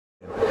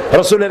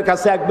রাসূলের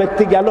কাছে এক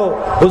ব্যক্তি গেল,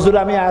 হুজুর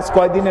আমি আজ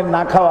কয়দিনের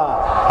না খাওয়া,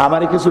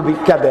 আমারে কিছু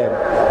ভিক্ষা দেন।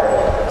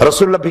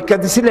 রাসূলুল্লাহ ভিক্ষা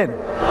দিছিলেন?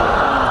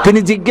 তিনি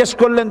জিজ্ঞেস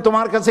করলেন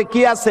তোমার কাছে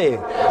কি আছে?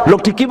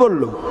 লোকটি কি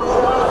বলল?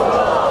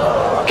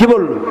 কি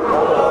বলল?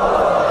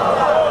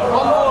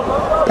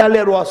 তাহলে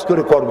আর ওয়াজ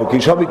করে করবো কি,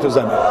 সবই তো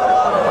জানি।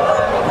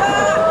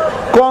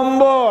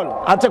 কম্বল।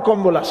 আচ্ছা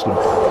কম্বল আসলো,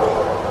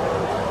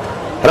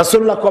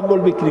 রাসূলুল্লাহ কম্বল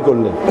বিক্রি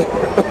করলেন,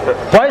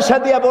 পয়সা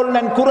দিয়া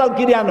বললেন কুড়াল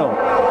কিনে আনো।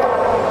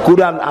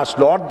 কুড়াল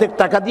আসলো, অর্ধেক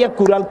টাকা দিয়ে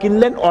কুড়াল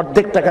কিনলেন,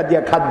 অর্ধেক টাকা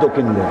দিয়ে খাদ্য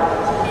কিনলেন।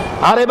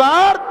 আর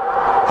এবার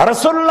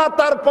রাসূলুল্লাহ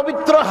তার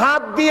পবিত্র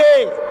হাত দিয়ে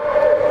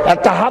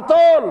একটা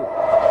হাতল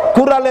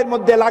কুড়ালের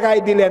মধ্যে লাগাই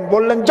দিলেন,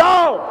 বললেন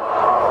যাও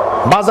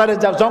বাজারে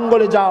যাও,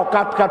 জঙ্গলে যাও,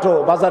 কাঠ কাটো,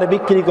 বাজারে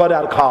বিক্রি করে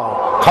আর খাও,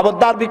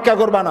 খবরদার ভিক্ষা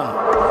করবা না।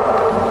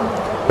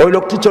 ওই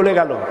লোকটি চলে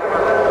গেল।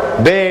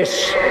 বেশ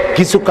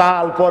কিছু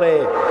কাল পরে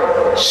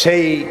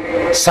সেই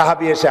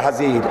সাহাবী এসে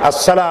হাজির,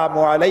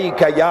 আসসালামু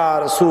আলাইকা ইয়া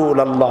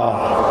রাসূলুল্লাহ।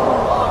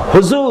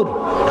 হুজুর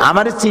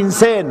আমারে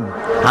চিনছেন?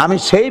 আমি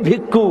সেই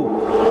ভিক্ষু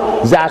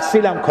যে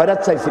আসছিলাম খয়রাত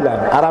চাইছিলাম,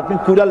 আর আপনি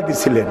কুড়াল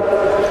দিছিলেন।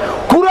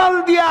 কুড়াল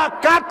দিয়া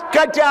কাঠ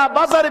কাটা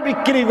বাজারে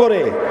বিক্রি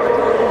করে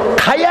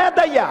খাইয়া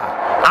দাইয়া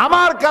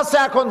আমার কাছে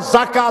এখন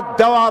যাকাত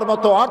দেওয়ার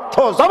মতো অর্থ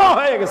জমা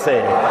হয়ে গেছে।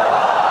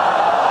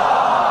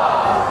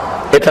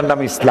 এটার নাম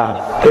ইসলাম।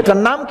 এটার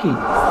নাম কি?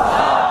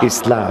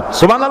 ইসলাম।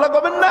 সুবহানাল্লাহ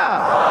বলবেন না?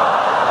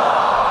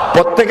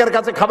 প্রত্যেকের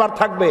কাছে খাবার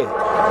থাকবে,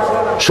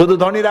 শুধু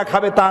ধনীরা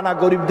খাবে তা না,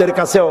 গরিবদের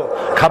কাছেও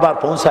খাবার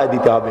পৌঁছায়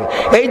দিতে হবে।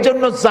 এই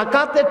জন্য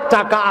যাকাতের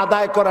টাকা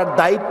আদায় করার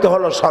দায়িত্ব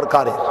হলো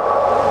সরকারের।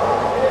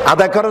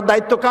 আদায় করার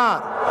দায়িত্ব কার?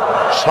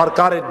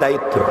 সরকারের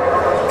দায়িত্ব।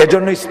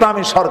 এজন্য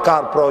ইসলামী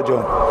সরকার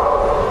প্রয়োজন।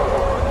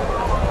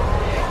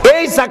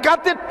 এই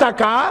যাকাতের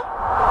টাকা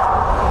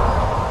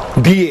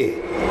দিয়ে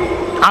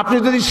আপনি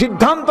যদি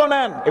সিদ্ধান্ত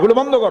নেন, এগুলো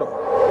বন্ধ করো,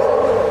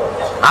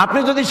 আপনি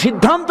যদি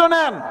সিদ্ধান্ত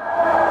নেন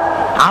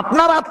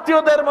আপনার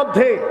আত্মীয়দের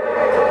মধ্যে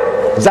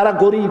যারা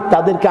গরিব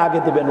তাদেরকে আগে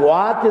দেবেন,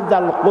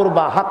 ওয়াতিজাল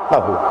কুরবা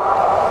হাক্কাহু,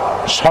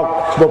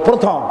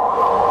 সর্বপ্রথম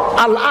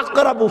আল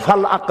আকরাবু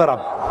ফাল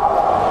আকরাব,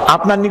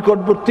 আপনার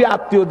নিকটবর্তী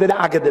আত্মীয়দের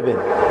আগে দেবেন,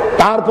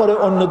 তারপরে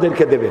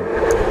অন্যদেরকে দেবেন।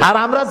 আর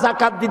আমরা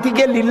যাকাত দিতে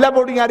গিয়ে লিল্লা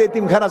বোর্ডিং আর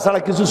এতিমখানা ছাড়া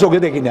কিছু চোখে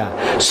দেখি না।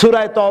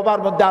 সূরা তওবার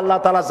মধ্যে আল্লাহ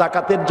তাআলা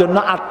যাকাতের জন্য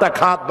 8টা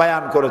খাত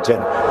বয়ান করেছেন।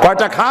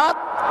 কয়টা খাত?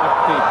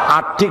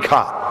 8টি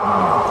খাত।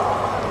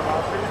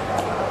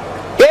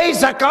 এই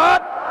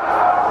যাকাত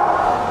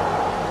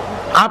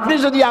আপনি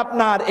যদি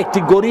আপনার একটি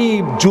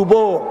গরিব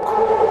যুবক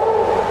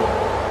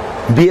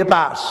বিএ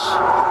পাস,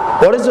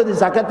 ওরে যদি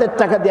যাকাতের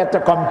টাকা দিয়ে একটা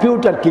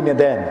কম্পিউটার কিনে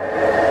দেন,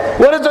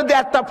 ওরে যদি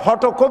একটা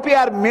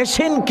ফটোকপিয়ার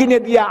মেশিন কিনে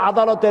দিয়ে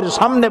আদালতের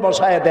সামনে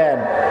বসায় দেন,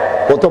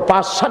 ও তো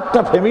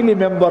 5-7টা ফ্যামিলি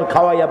মেম্বার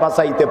খাওয়াইয়া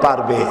বাঁচাইতে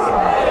পারবে।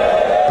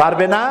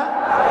 পারবে না?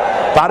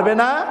 পারবে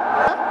না?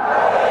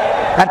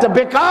 একটা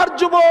বেকার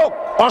যুবক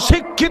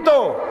অশিক্ষিত,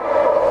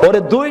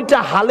 ওরে 2টা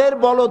হালের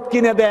বলদ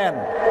কিনে দেন,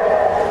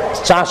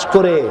 চাষ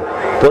করে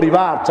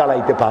পরিবার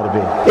চালাইতে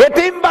পারবে।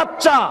 এতিম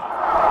বাচ্চা,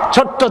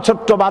 ছোট্ট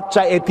ছোট্ট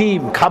বাচ্চা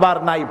এতিম, খাবার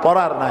নাই,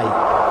 পড়ার নাই,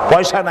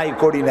 পয়সা নাই,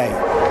 কড়ি নাই,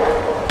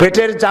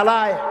 পেটের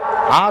জ্বালায়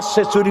আজ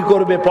সে চুরি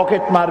করবে,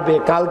 পকেট মারবে,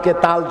 কালকে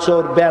তাল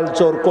চোর, বেল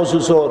চোর, কচু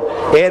চোর,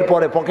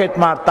 এরপরে পকেট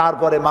মার,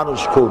 তারপরে মানুষ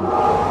খুন।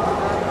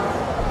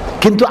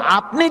 কিন্তু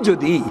আপনি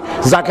যদি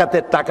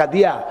যাকাতের টাকা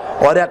দিয়া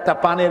ওরে একটা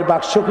পানের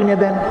বাক্স কিনে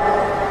দেন,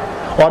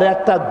 ওরে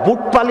একটা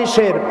বুট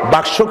পালিশের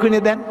বাক্স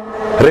কিনে দেন,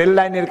 রেল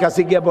লাইনের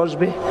কাছে গিয়ে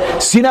বসবে,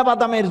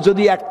 চীনাবাদামের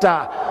যদি একটা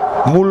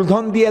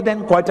মূলধন দিয়ে দেন,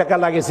 কয় টাকা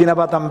লাগে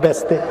চীনাবাদাম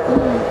বেচতে?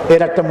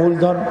 এর একটা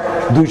মূলধন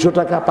 200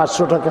 টাকা,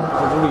 500 টাকা,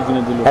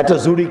 একটা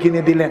জুড়ি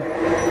কিনে দিলেন,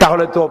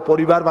 তাহলে তো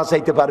পরিবার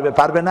বাঁচাইতে পারবে।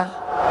 পারবে না?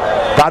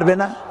 পারবে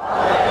না?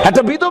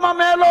 একটা বিধবা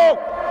মেয়ে লোক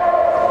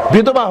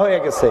বিধবা হয়ে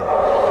গেছে,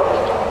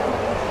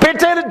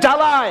 পেটের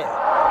জ্বালায়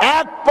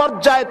এক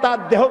পর্যায়ে তার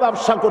দেহ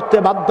ব্যবসা করতে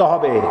বাধ্য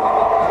হবে,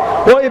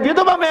 ওই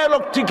বিধবা মেয়ে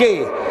লোকটিকে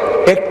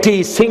একটি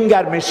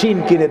সিঙ্গার মেশিন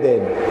কিনে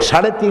দেন,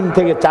 3.5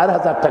 থেকে 4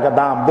 হাজার টাকা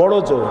দাম, বড়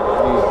জোর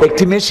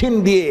একটি মেশিন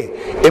দিয়ে,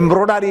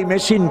 এমব্রয়ডারি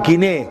মেশিন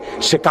কিনে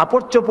সে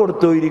কাপড় চোপড়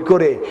তৈরি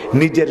করে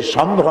নিজের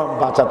সম্ভ্রম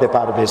বাঁচাতে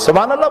পারবে।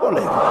 সুবহানাল্লাহ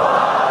বলে।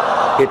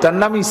 এটার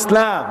নাম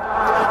ইসলাম।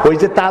 ওই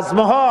যে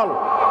তাজমহল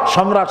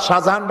সম্রাট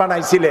শাহজাহান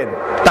বানাইছিলেন,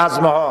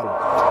 তাজমহল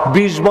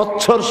 20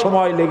 বছর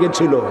সময়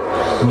লেগেছিল,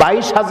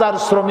 22,000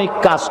 শ্রমিক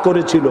কাজ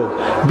করেছিল,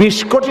 20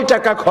 কোটি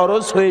টাকা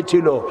খরচ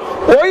হয়েছিল।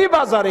 ওই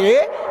বাজারে,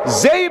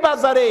 যেই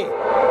বাজারে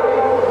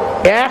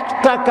 1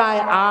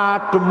 টাকায়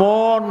 8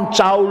 মণ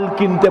চাউল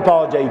কিনতে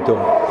পাওয়া যাইত,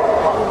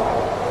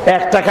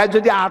 1 টাকায়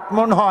যদি 8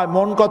 মণ হয়,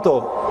 মণ কত?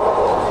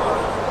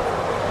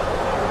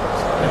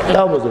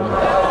 তাও বুঝুন,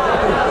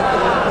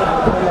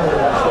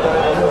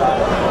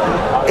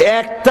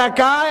 1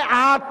 টাকায়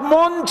 8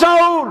 মণ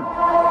চাউল।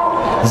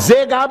 যে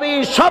গাভী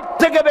সব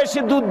থেকে বেশি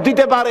দুধ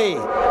দিতে পারে,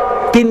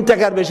 3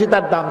 টাকার বেশি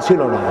তার দাম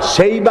ছিল না।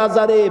 সেই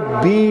বাজারে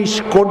 20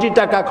 কোটি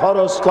টাকা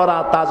খরচ করা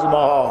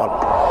তাজমহল,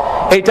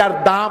 এটার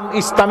দাম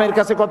ইসলামের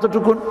কাছে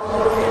কতটুকুন?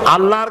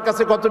 আল্লাহর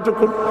কাছে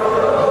কতটুকুন?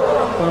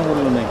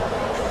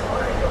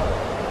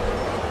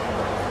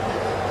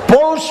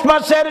 পৌষ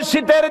মাসের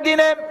শীতের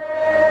দিনে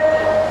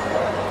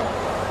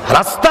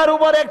রাস্তার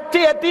উপর একটি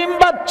এতিম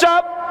বাচ্চা,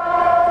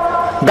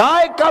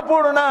 গায়ে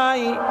কাপড়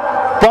নাই,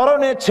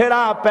 পরনে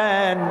ছেঁড়া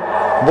প্যান্ট,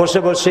 বসে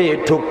বসে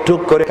ঠুক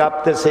ঠুক করে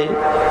কাঁপতেছে।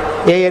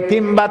 এই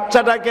এতিম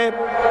বাচ্চাটাকে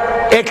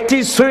একটি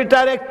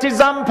সোয়েটার, একটি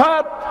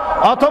জামফার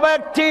অথবা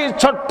একটি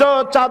ছোট্ট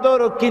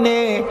চাদর কিনে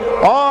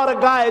ওর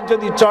গায়ে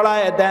যদি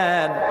চড়ায়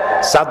দেন,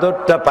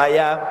 চাদরটা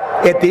পাইয়া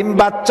এতিম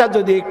বাচ্চা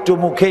যদি একটু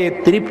মুখে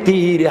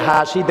তৃপ্তির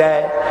হাসি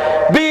দেয়,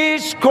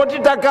 20 কোটি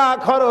টাকা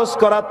খরচ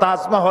করা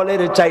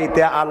তাজমহলের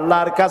চাইতে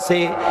আল্লাহর কাছে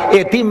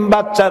এতিম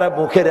বাচ্চার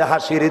মুখের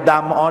হাসির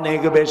দাম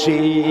অনেক বেশি।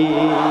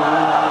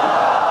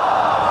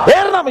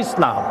 এর নাম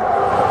ইসলাম।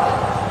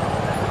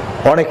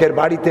 অনেকের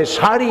বাড়িতে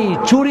শাড়ি,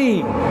 চুড়ি,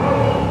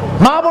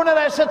 মা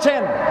বোনেরা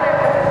এসেছেন,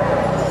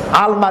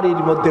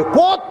 আলমারির মধ্যে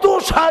কত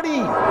শাড়ি,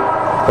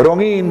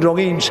 রঙিন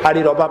রঙিন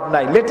শাড়ির অভাব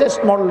নাই।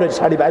 লেটেস্ট মডেলের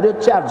শাড়ি বাইরে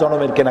হচ্ছে, আর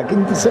জনমের কেনা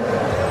কিনতেছে,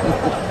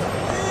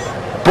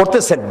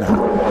 পড়তেছেন না,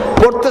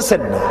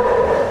 পড়তেছেন না,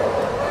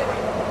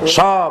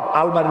 সব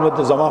আলমারির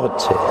মধ্যে জমা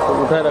হচ্ছে,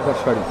 উঠায় রাখার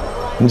শাড়ি।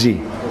 জি,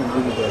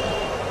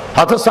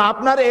 অথচ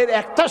আপনার এর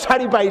একটা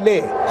শাড়ি পাইলে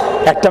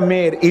একটা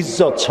মেয়ের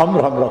ইজ্জত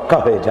সম্ভ্রম রক্ষা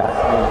হয়ে যায়।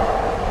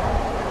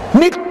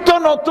 নিত্য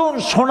নতুন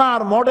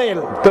সোনার মডেল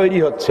তৈরি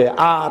হচ্ছে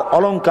আর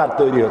অলংকার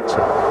তৈরি হচ্ছে,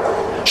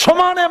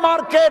 সমানে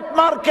মার্কেট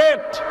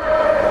মার্কেট।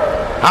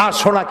 আর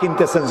সোনা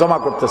কিনতেছেন, জমা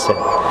করতেছেন।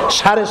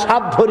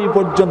 7.5 ভরি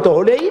পর্যন্ত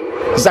হলেই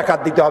জাকাত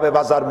দিতে হবে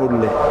বাজার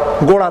মূল্যে,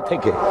 গোড়া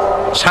থেকে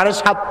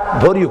 7.5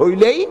 ভরি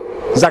হইলেই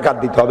জাকাত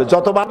দিতে হবে।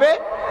 যত পাবে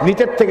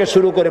নিচের থেকে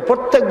শুরু করে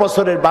প্রত্যেক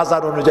বছরের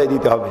বাজার অনুযায়ী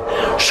দিতে হবে।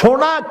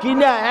 সোনা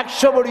কিনা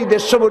 100 ভরি,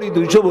 150 ভরি,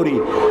 200 ভরি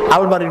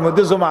আলমারির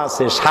মধ্যে জমা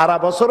আছে, সারা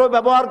বছরও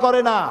ব্যবহার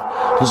করে না।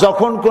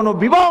 যখন কোনো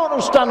বিবাহ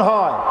অনুষ্ঠান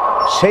হয়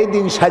সেই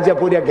দিন সাজিয়া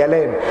পড়িয়া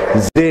গেলেন,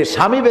 যে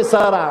স্বামী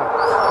বেচারা,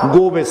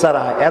 গো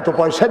বেচারা এত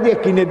পয়সা দিয়ে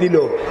কিনে দিল,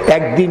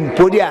 একদিন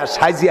পড়িয়া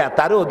সাজিয়া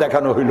তারও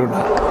দেখানো হইল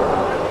না।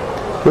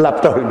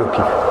 লাভটা হইল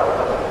কি?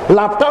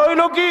 লাভটা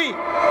হইল কি?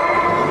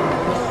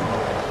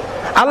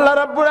 আল্লাহ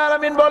রাব্বুল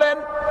আলামিন বলেন,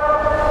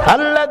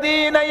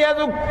 আল্লাযীনা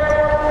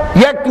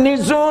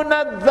ইয়াকনিজুনা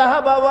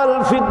আয-যাহাবা ওয়াল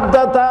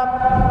ফিদ্দাতা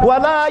ওয়া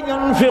লা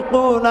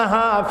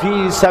ইউনফিকুনাহা ফী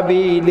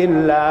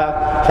সাবিলিল্লাহ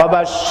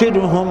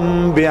ফাবাশশিরহুম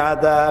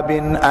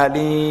বিআযাবিন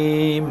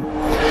আলীম।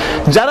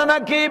 যারা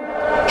নাকি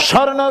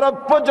স্বর্ণ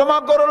রৌপ্য জমা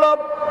করলো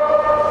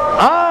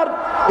আর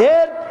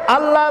এর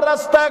আল্লাহর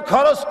রাস্তায়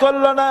খরচ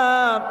করলো না,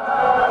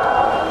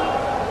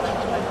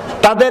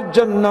 তাদের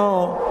জন্য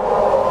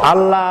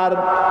আল্লাহর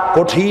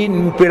কঠিন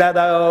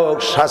পীড়াদায়ক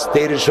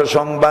শাস্তির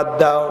সুসংবাদ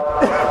দাও।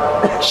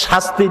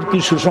 শাস্তির কি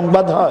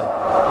সুসংবাদ হয়?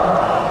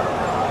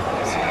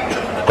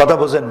 কথা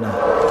বোঝেন না?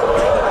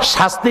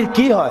 শাস্তির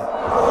কি হয়?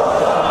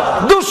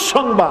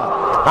 দুঃসংবাদ।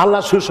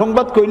 আল্লাহ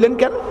সুসংবাদ কইলেন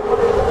কেন?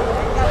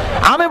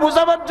 আমি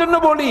বোঝাবার জন্য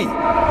বলি,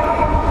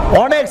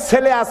 অনেক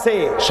ছেলে আছে,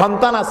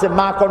 সন্তান আছে,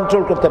 মা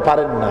কন্ট্রোল করতে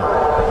পারেন না,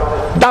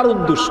 দারুণ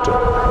দুষ্ট।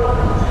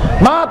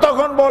 মা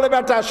তখন বলে,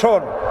 বেটা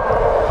শোন,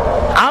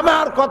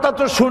 আমার কথা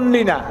তো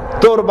শুনলি না,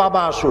 তোর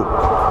বাবা আসুক,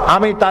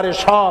 আমি তারে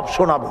সব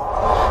শোনাবো।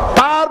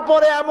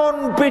 তারপরে এমন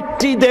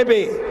পিট্টি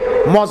দেবে,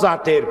 মজা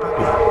টের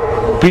পাবে।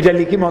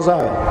 পিটালি কি মজা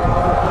হয়?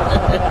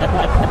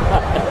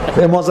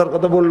 এই মজার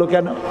কথা বললো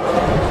কেন?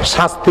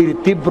 শাস্তির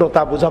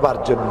তীব্রতা বোঝাবার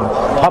জন্য।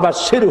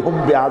 ফাবাশশিরহুম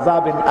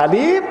বিআযাবিন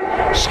আলীম,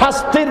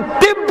 শাস্তির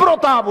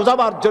তীব্রতা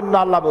বোঝাবার জন্য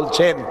আল্লাহ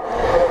বলছেন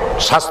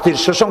শাস্তির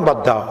সুসংবাদ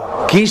দাও।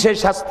 কি সেই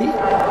শাস্তি?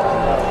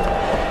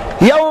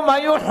 ইয়াউমা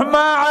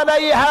ইউহমা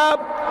আলাইহা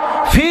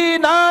ফি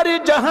নারি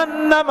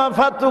জাহান্নাম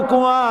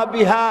ফাতুকওয়া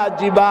বিহা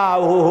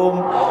জিবাহুহুম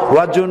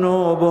ওয়া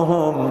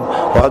জুনুবুহুম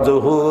ওয়া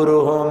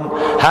যুহুরুহুম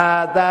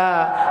হাদা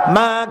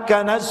মা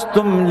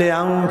কানাসতুম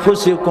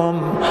লিআনফুসিকুম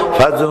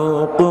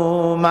ফাযুকু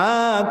মা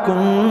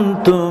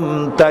কুনতুম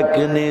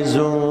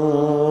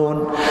তাকনিজুন।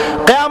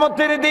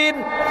 কিয়ামতের দিন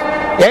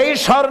এই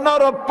স্বর্ণ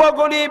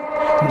রৌপ্যগুলি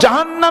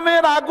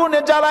জাহান্নামের আগুনে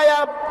জ্বালায়া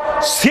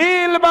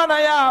সিল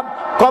বানায়া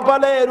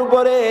কপালের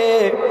উপরে,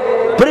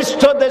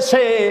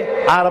 পৃষ্ঠদেশে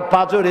আর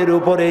পাঁজরের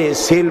উপরে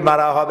সিল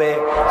মারা হবে,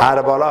 আর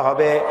বলা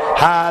হবে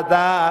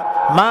হাদা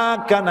মা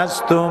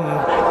কানাসতুম,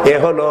 এ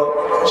হলো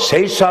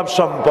সেই সব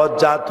সম্পদ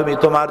যা তুমি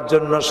তোমার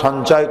জন্য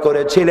সঞ্চয়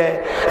করেছিলে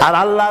আর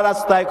আল্লাহ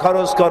রাস্তায়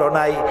খরচ করো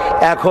নাই,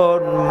 এখন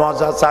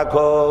মজা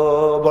চাখো।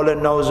 বলেন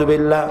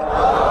নাউজুবিল্লাহ।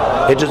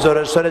 একটু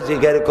জোরে সোরে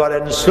জিকির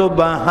করেন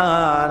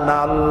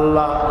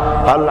সুবহানাল্লাহ,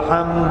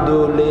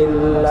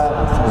 আলহামদুলিল্লাহ।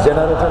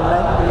 জেনারেটর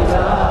নাই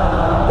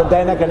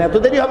দেয় না কেন? এত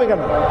দেরি হবে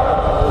কেন?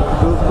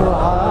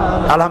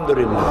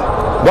 আলহামদুলিল্লাহ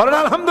বলেন,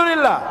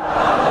 আলহামদুলিল্লাহ।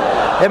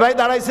 এ ভাই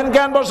দাঁড়াইছেন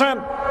কেন? বসেন,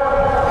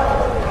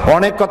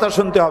 অনেক কথা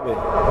শুনতে হবে।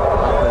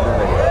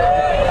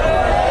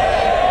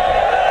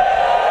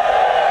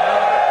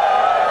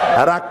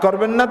 রাগ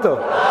করবেন না তো?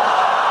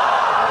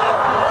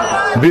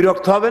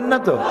 বিরক্ত হবেন না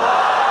তো?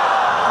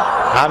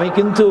 আমি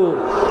কিন্তু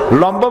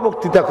লম্বা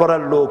বক্তৃতা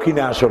করার লোকই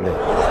না, আসলে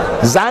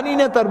জানি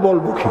না তার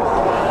বলবো কি।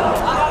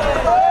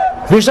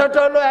 বিষয়টা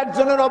হলো,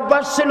 একজনের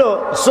অভ্যাস ছিল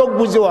চোখ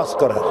বুঝে ওয়াজ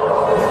করার।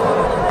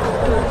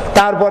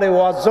 তারপরে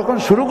ওয়াজ যখন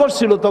শুরু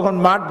করছিল তখন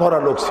মাঠ ভরা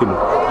লোক ছিল।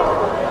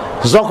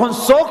 যখন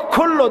চোখ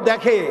খুললো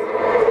দেখে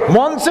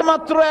মঞ্চে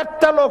মাত্র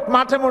একটা লোক,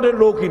 মাঠে মোটে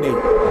লোকই নেই।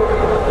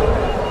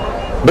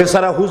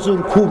 বেচারা হুজুর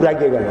খুব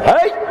রাগে গেল,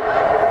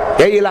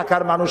 এই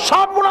এলাকার মানুষ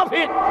সব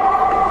মুনাফিক,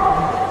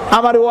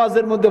 আমার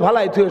ওয়াজের মধ্যে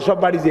ভালাই তুই সব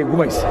বাড়ি যেয়ে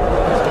ঘুমাইছে।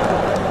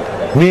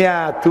 মিয়া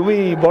তুমি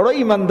বড়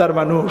ইমানদার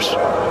মানুষ,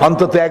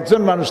 অন্তত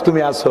একজন মানুষ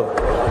তুমি আছো।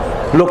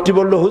 লোকটি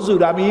বলল,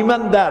 হুজুর আমি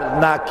ইমানদার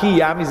না কি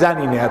আমি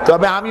জানি না,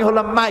 তবে আমি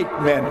হলাম মাইক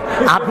ম্যান,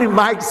 আপনি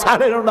মাইক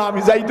ছাড়েন না,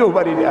 আমি যাইতেও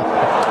পারি না।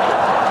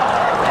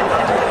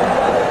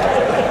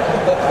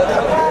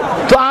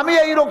 তো আমি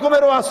এই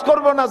রকমের ওয়াজ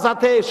করব না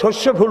যাতে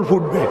শস্য ফুল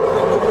ফুটবে,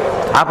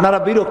 আপনারা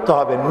বিরক্ত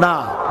হবেন না।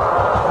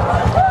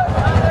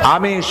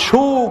 আমি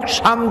সুখ,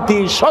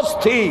 শান্তি,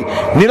 স্বস্তি,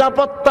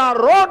 নিরাপত্তার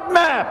রোড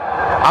ম্যাপ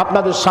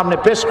আপনাদের সামনে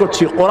পেশ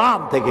করছি কোরআন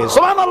থেকে।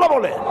 সুবহানাল্লাহ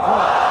বলেন।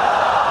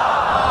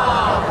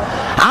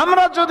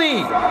 আমরা যদি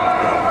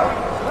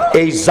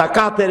এই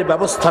যাকাতের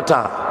ব্যবস্থাটা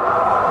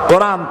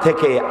কোরআন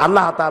থেকে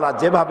আল্লাহ তাআলা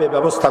যেভাবে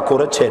ব্যবস্থা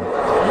করেছেন,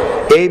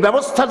 এই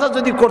ব্যবস্থাটা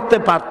যদি করতে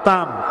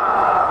পারতাম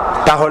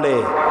তাহলে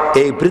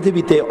এই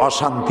পৃথিবীতে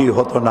অশান্তি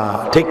হতো না।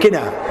 ঠিক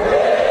কিনা?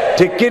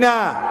 ঠিক কিনা?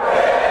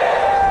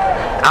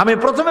 আমি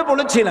প্রথমে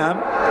বলেছিলাম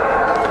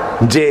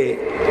যে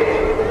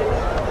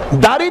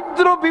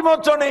দারিদ্র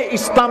বিমোচনে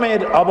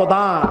ইসলামের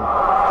অবদান।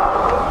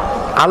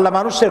 আল্লাহ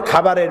মানুষের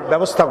খাবারের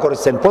ব্যবস্থা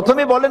করেছেন।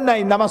 প্রথমে বলেন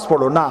নাই নামাজ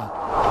পড়ো না,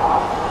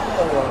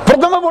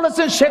 প্রথমে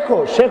বলেছেন শেখো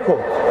শেখো,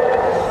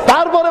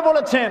 তারপরে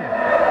বলেছেন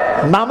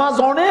নামাজ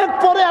অনেক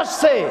পরে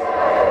আসছে।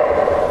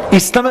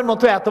 ইসলামের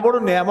মতো এত বড়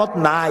নিয়ামত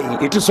নাই,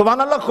 একটু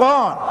সুবহানাল্লাহ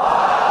কোন।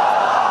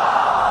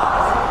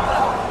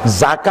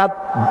 যাকাত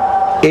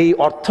এই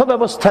অর্থ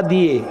ব্যবস্থা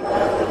দিয়ে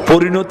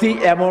পরিণতি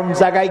এমন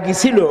জায়গায়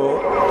গিয়েছিল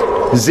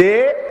যে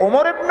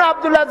ওমর ইবনে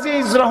আব্দুল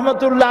আজিজ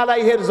রহমতুল্লাহ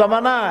আলাইহির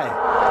জমানায়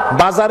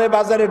বাজারে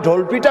বাজারে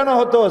ঢোল পিটানো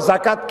হতো,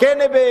 যাকাত কে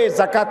নেবে,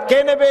 যাকাত কে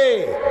নেবে।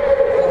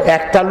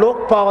 একটা লোক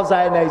পাওয়া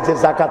যায় নাই যে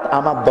যাকাত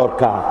আমার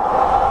দরকার।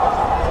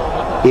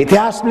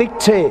 ইতিহাস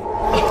লিখছে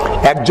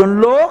একজন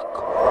লোক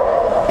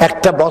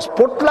একটা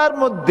বস্পটলার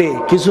মধ্যে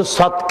কিছু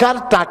সৎকার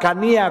টাকা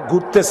নিয়ে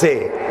ঘুরতেছে।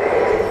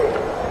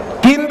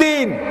 3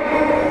 দিন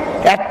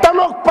একটা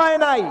লোক পায়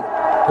নাই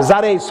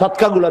যার এই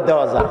সৎকাগুলো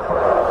দেওয়া যায়।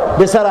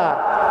 বেচারা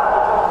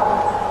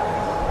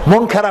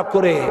মন খারাপ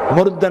করে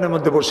মরুদ্যানের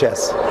মধ্যে বসে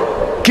আছে।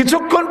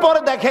 কিছুক্ষণ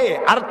পরে দেখে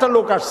আরেকটা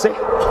লোক আসছে,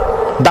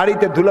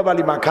 দাড়িতে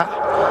ধুলাবালি মাখা,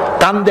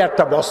 কান্দে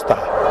একটা বস্তা।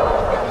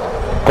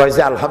 কয়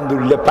যে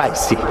আলহামদুলিল্লাহ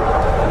পাইছি।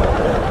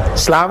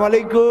 আসসালামু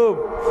আলাইকুম,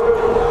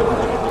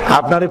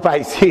 আপনারে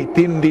পাইছি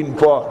 3 দিন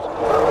পর।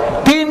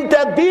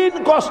 3টা দিন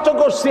কষ্ট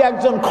করছি,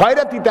 একজন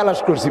খয়রাতি তালাশ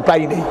করছি,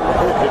 পাই নাই।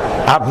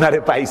 আপনারে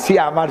পাইছি,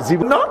 আমার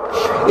জীবন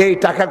এই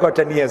টাকা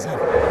কয়টা নিয়ে যান।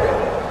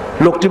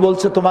 লোকটি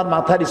বলছে তোমার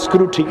মাথার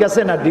স্ক্রু ঠিক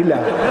আছে না ঢিলা?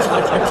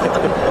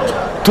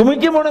 তুমি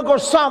কি মনে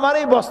করছো আমার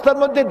এই বস্তার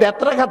মধ্যে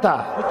দেতরা খাতা,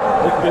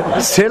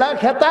 ছেঁড়া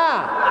খেতা?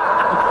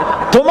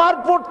 তোমার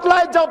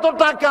পোটলায় যত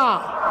টাকা,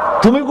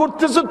 তুমি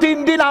ঘুরতেছো 3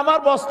 দিন, আমার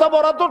বস্তা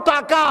ভরা তো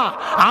টাকা,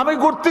 আমি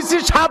ঘুরতেছি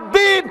 7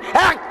 দিন,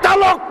 একটা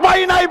লোক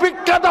পাই নাই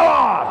ভিক্ষা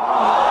দেওয়ার।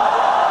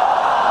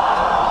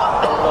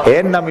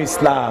 এর নাম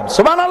ইসলাম।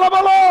 সুবহানাল্লাহ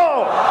বলো।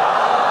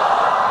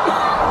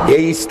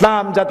 এই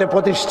ইসলাম যাতে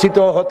প্রতিষ্ঠিত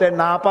হতে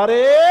না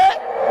পারে,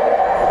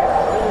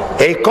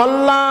 এই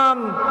কল্যাণ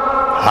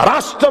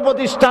রাষ্ট্র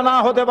প্রতিষ্ঠা না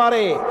হতে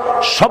পারে,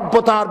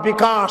 সভ্যতার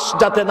বিকাশ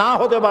যাতে না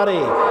হতে পারে,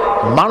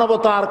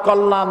 মানবতার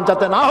কল্যাণ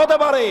যাতে না হতে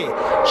পারে,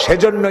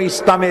 সেজন্য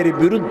ইসলামের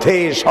বিরুদ্ধে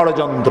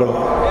ষড়যন্ত্র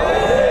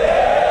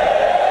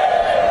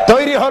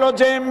তৈরি হলো।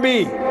 জেএমবি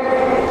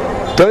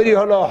তৈরি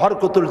হলো,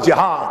 হরকতুল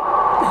জিহাদ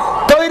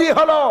তৈরি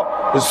হলো,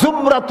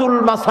 জুমরাতুল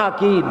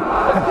মাসাকিন।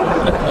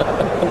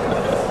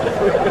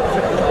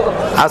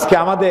 আজকে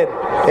আমাদের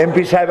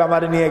এমপি সাহেব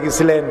আমারে নিয়ে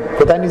গেছিলেন,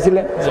 কোথায়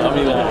নিয়েছিলেন?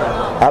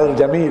 আল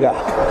জামিরা।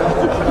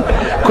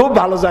 খুব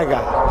ভালো জায়গা,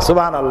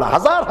 সুবহানাল্লাহ।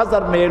 হাজার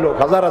হাজার মেয়ে লোক,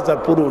 হাজার হাজার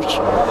পুরুষ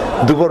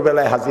দুপুর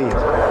বেলায় হাজির।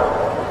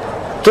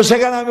 তো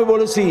সেখানে আমি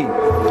বলেছি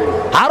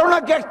আরো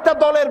নাকি একটা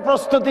দলের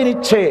প্রস্তুতি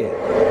নিচ্ছে।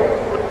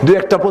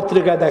 2-1টা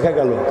পত্রিকায় দেখা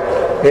গেল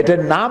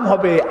এটার নাম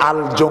হবে আল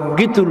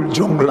জঙ্গিতুল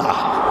জংলা।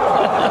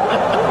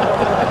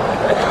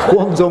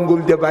 কোন জঙ্গল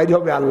দিয়ে বাইরে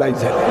হবে আল্লাহ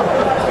জানে।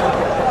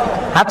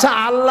 আচ্ছা,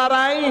 আল্লাহর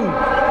আইন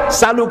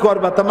চালু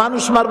করবা তো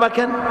মানুষ মারবা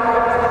কেন?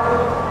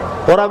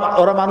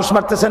 ওরা মানুষ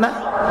মারতেছে না?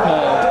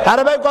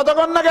 আরে ভাই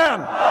কতক্ষণ না কেন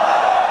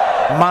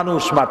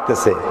মানুষ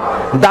মারতেছে,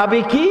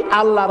 দাবি কি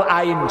আল্লাহর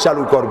আইন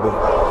চালু করব।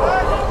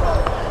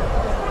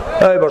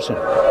 এই বসেন,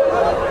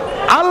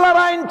 আল্লাহর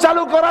আইন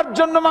চালু করার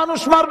জন্য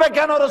মানুষ মারবে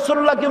কেন?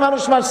 রাসূলুল্লাহ কি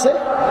মানুষ মারছে?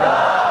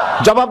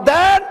 জবাব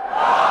দেন।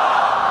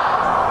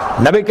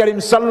 নবী করিম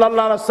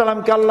সাল্লাল্লাহু আলাইহি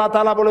ওয়াসাল্লামকে আল্লাহ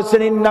তাআলা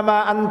বলেছেন ইন্নামা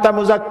আনতা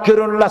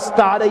মুযাক্কিরুন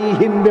লাস্তা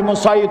আলাইহিম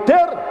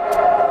বিমুসাইতির।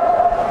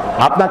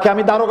 আপনাকে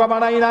আমি দারোগা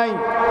বানাই নাই,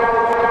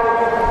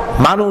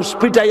 মানুষ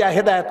পিটাইয়া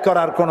হেদায়েত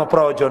করার কোনো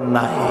প্রয়োজন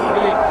নাই।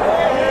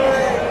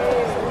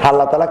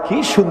 আল্লাহ তাআলা কি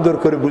সুন্দর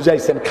করে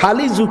বুঝাইছেন,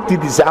 খালি যুক্তি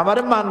দিছে,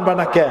 আমারে মানবা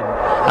না কেন?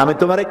 আমি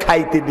তোমারে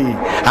খাইতে দিই,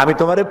 আমি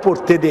তোমারে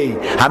পড়তে দেই,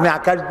 আমি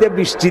আকাশ দিয়ে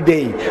বৃষ্টি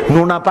দেই,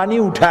 নোনা পানি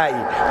উঠাই,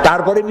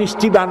 তারপরে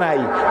মিষ্টি বানাই,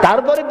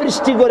 তারপরে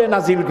বৃষ্টি করে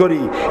নাজিল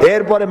করি,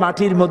 এরপরে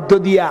মাটির মধ্য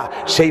দিয়া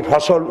সেই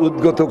ফসল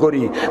উদ্গত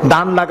করি।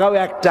 ধান লাগাও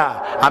একটা,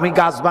 আমি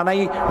গাছ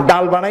বানাই,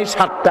 ডাল বানাই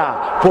 7টা,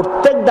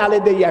 প্রত্যেক ডালে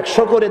দেই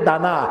 100 করে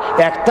দানা,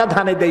 একটা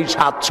ধানে দেই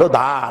 700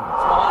 ধান।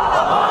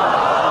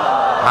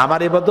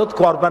 আমার ইবাদত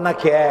করবা না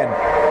কেন?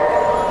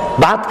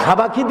 ভাত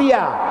খাবা কি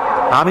দিয়া?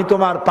 আমি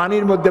তোমার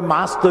পানির মধ্যে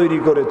মাছ তৈরি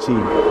করেছি,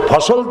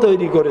 ফসল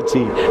তৈরি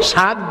করেছি,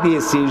 শাক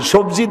দিয়েছি,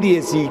 সবজি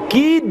দিয়েছি,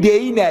 কি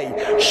দেই নাই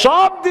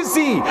সব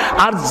দিছি।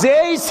 আর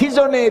যেই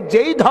সিজনে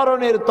যেই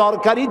ধরনের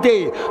তরকারিতে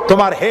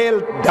তোমার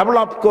হেলথ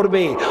ডেভেলপ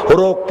করবে,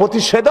 রোগ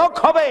প্রতিষেধক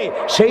হবে,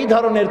 সেই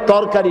ধরনের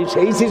তরকারি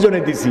সেই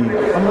সিজনে দিছি।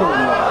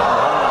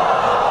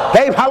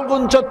 এই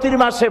ফাল্গুন চৈত্র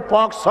মাসে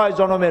পক 6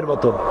 জনমের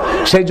মতো,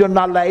 সেই জন্য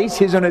আল্লাহ এই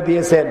সিজনে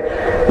দিয়েছেন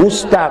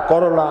উস্তা,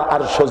 করলা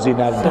আর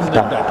সজিনার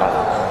ডাঁটা।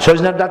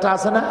 সজিনার ডাঁটা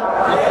আছে না,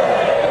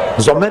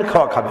 জমের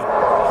খাওয়া খাবে।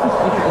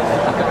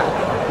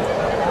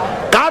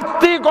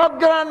 কার্তিক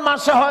অগ্রহায়ণ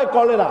মাসে হয়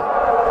কলেরা,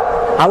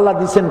 আল্লাহ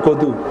দিচ্ছেন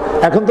কদু।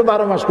 এখন তো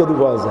 12 মাস কদু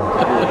পাওয়া যায়।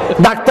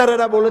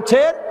 ডাক্তারেরা বলেছে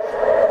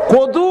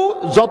কদু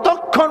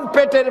যতক্ষণ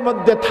পেটের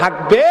মধ্যে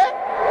থাকবে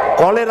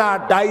কলেরা,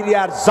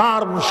 ডায়রিয়ার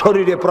জার্ম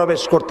শরীরে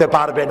প্রবেশ করতে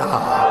পারবে না।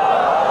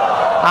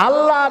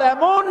 আল্লাহর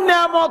এমন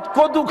নিয়ামত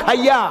কদু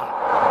খাইয়া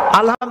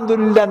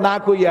আলহামদুলিল্লাহ না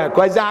কইয়া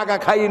কয় যে আগা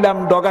খাইলাম,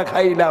 ডগা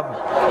খাইলাম,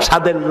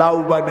 সাদের লাউ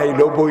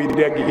বানাইলো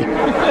বৈরাগী।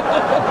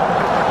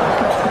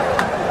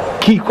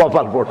 কি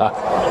কপাল পোড়া!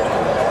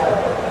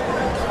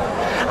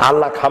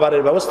 আল্লাহ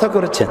খাবারের ব্যবস্থা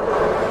করেছেন,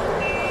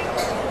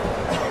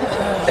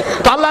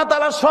 আল্লাহ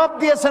তাআলা সব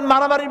দিয়েছেন,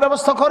 মারামারির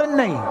ব্যবস্থা করেন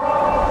নাই।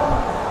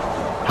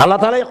 আল্লাহ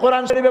তাআলা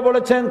কোরআন শরীফে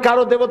বলেছেন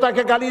কারো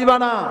দেবতাকে গালি দিবা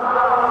না।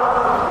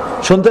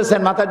 শুনতেছেন,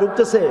 মাথায়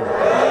ঢুকতেছে?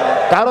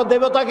 কারো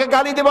দেবতাকে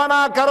গালি দিবা না,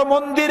 কারো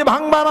মন্দির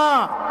ভাঙবা না,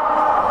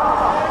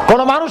 কোন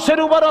মানুষের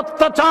উপর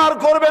অত্যাচার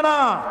করবে না।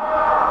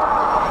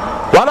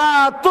 ওয়ালা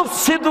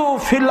তুফসিদু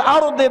ফিল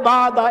আরদি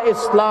বাদা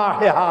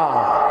ইসলাহিহা,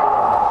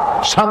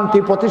 শান্তি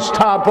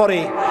প্রতিষ্ঠার পরে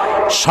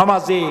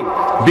সমাজে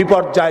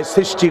বিপর্যয়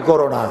সৃষ্টি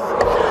করো না।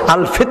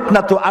 আল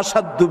ফিতনাতু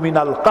আসাদ্দু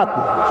মিনাল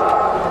কাতল,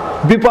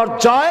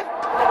 বিপর্যয়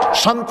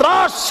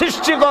সন্ত্রাস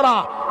সৃষ্টি করা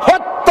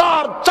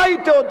হত্যার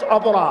চাইতেও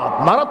অপরাধ,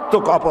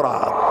 মারাত্মক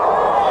অপরাধ।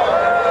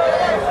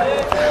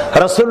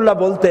 রাসূলুল্লাহ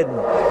বলতেন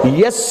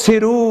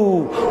ইয়াসসিরু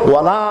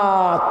ওয়ালা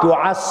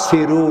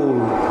তুআসসিরু,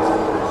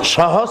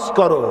 সহজ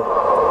করো,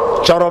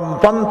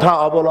 চরমপন্থা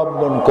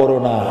অবলম্বন করো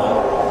না।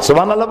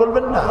 সুবহানাল্লাহ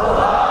বলবেন না?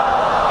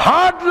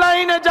 হার্ড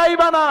লাইনে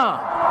যাইবা না।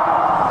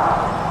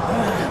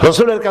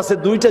 রাসূলের কাছে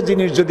 2টা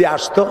জিনিস যদি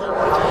আসতো,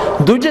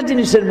 2টা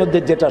জিনিসের মধ্যে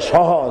যেটা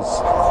সহজ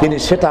তিনি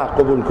সেটা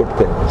কবুল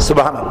করতেন।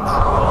 সুবহানাল্লাহ।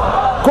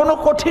 কোনো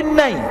কঠিন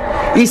নাই,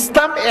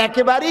 ইসলাম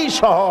একেবারেই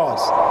সহজ।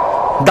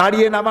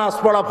 দাঁড়িয়ে নামাজ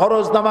পড়া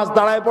ফরজ, নামাজ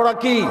দাঁড়ায় পড়া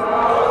কি?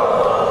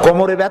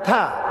 কোমরে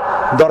ব্যথা,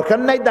 দরকার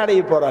নাই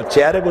দাঁড়িয়ে পড়া,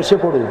 চেয়ারে বসে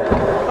পড়ুন।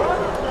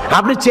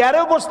 আপনি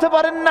চেয়ারেও বসতে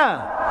পারেন না,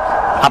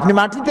 আপনি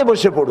মাটিতে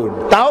বসে পড়ুন।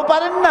 তাও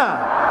পারেন না,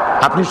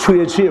 আপনি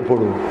শুয়ে শুয়ে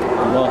পড়ুন।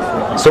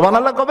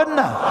 সুবহানাল্লাহ কবেন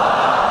না?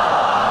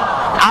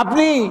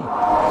 আপনি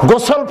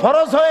গোসল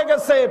ফরজ হয়ে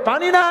গেছে,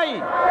 পানি নাই,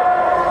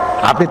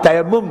 আপনি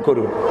তায়াম্মুম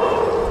করুন।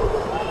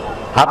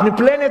 আপনি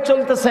প্লেনে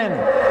চলতেছেন,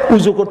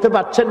 উযু করতে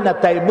পারছেন না,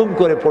 তায়াম্মুম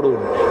করে পড়ুন।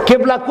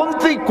 কিবলা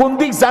কোন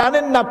দিক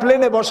জানেন না,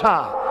 প্লেনে বসা,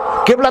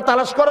 কিবলা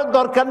তালাশ করার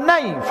দরকার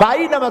নাই।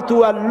 ফাইনামা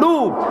তুআল্লু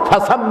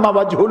ফাসাম্মা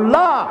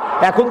ওয়াজহুল্লাহ,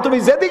 এখন তুমি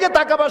যেদিকে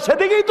তাকাবা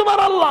সেদিকেই তোমার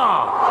আল্লাহ।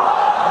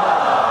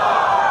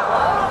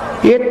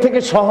 এর থেকে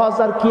সহজ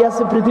আর কি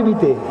আছে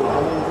পৃথিবীতে?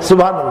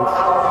 সুবহানাল্লাহ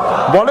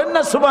বলেন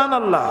না?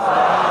 সুবহানাল্লাহ।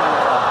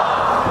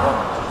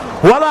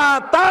 ওয়ালা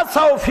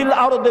তাসাউ ফিল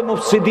আরদি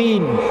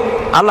মুফসিদিন,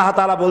 আল্লাহ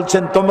তাআলা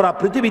বলছেন তোমরা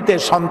পৃথিবীতে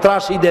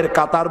সন্ত্রাসীদের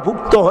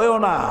কাতারভুক্ত হয়ো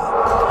না।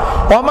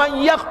 ওয়া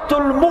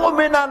ইয়াকতুল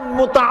মুমিনান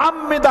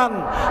মুতাআম্মিদান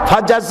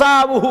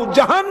ফাজাযাউহু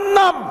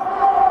জাহান্নাম,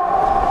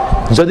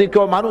 যদি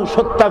কেউ মানুষ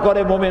হত্যা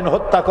করে, মুমিন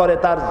হত্যা করে,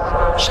 তার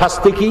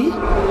শাস্তি কি?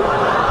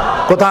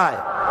 কোথায়?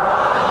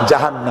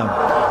 জাহান্নাম।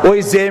 ওই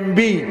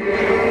জেএমবি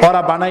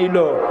ওরা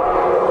বানাইলো,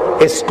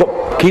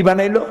 কি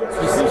বানাইলো?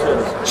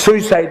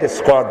 সুইসাইড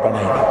স্কোয়াড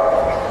বানাইলো।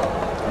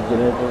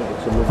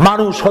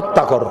 মানুষ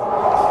হত্যা করো,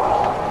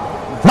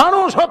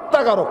 মানুষ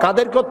হত্যা করো।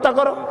 কাদেরকে হত্যা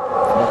করো?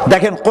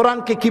 দেখেন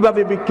কোরআনকে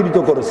কিভাবে বিকৃত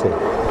করেছে।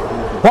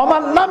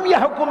 ওয়ামান লাম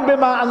ইয়াহকুম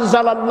বিমা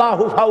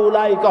আনজালাল্লাহু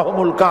ফাউলাইকা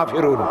হুমুল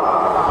কাফিরুন,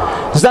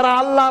 যারা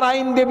আল্লাহর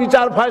আইন দিয়ে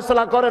বিচার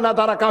ফয়সালা করে না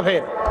তারা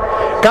কাফের।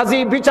 কাজী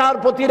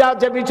বিচারপতিরা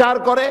যে বিচার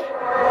করে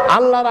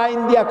আল্লাহর আইন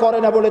দিয়া করে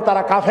না বলে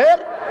তারা কাফের,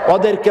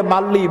 ওদেরকে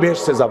মারলেই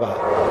ভেসে যাবা।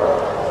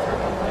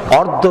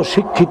 অর্ধ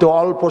শিক্ষিত,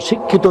 অল্প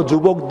শিক্ষিত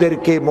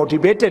যুবকদেরকে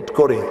মোটিভেটেড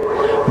করে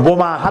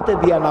বোমা হাতে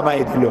দিয়া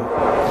নামাই দিল।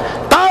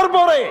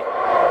 তারপরে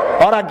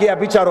ওরা গিয়া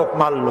বিচারক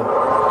মারলো।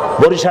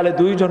 বরিশালে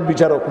 2 জন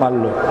বিচারক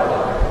মারলো।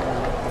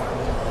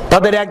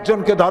 তাদের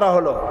একজনকে ধরা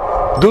হলো,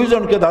 2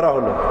 জনকে ধরা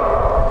হলো।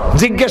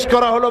 জিজ্ঞেস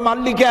করা হলো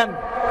মারলি কেন?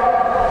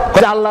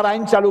 আল্লাহর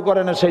আইন চালু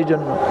করে না সেই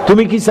জন্য।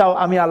 তুমি কি চাও?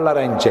 আমি আল্লাহর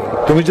আইন চাই।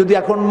 তুমি যদি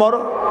এখন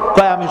মরো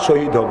কয় আমি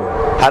শহীদ হব।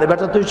 আরে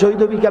বেটা তুই শহীদ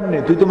হবি কেমনে?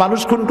 তুই তো মানুষ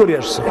খুন করে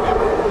আসছিস।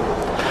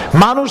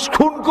 মানুষ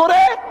খুন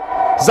করে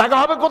জায়গা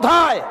হবে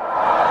কোথায়?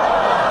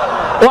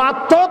 ও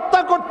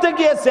আত্মহত্যা করতে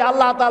গিয়েছে।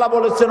 আল্লাহ তাআলা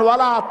বলেছেন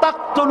ওয়ালা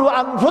তাকতুলু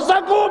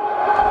আনফুসাকুম,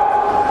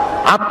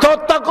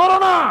 আত্মহত্যা করো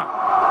না।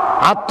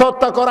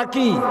 আত্মহত্যা করা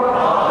কি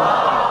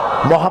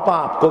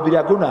মহাপাপ,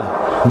 কবিরা গুনাহ।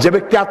 যে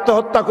ব্যক্তি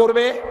আত্মহত্যা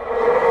করবে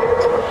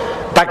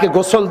তাকে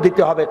গোসল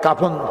দিতে হবে,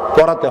 কাফন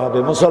পরাতে হবে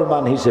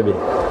মুসলমান হিসেবে,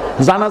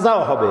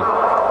 জানাজাও হবে,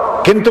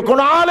 কিন্তু কোন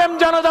আলেম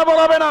জানাজা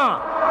বলাবে না।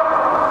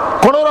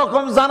 কোন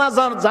রকম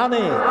জানাজা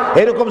জানে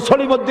এরকম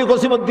সলিমদ্দি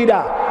কসিমদ্দিরা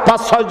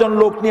 5-6 জন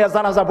লোক নিয়ে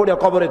জানাজা পড়ে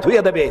কবরে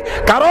ধুইয়ে দেবে,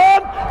 কারণ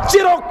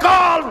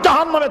চিরকাল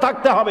জাহান্নামে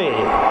থাকতে হবে।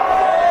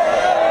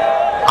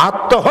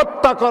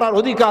 আত্মহত্যা করার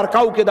অধিকার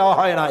কাউকে দেওয়া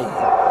হয় নাই।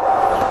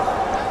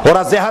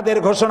 ওরা জিহাদের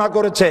ঘোষণা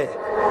করেছে।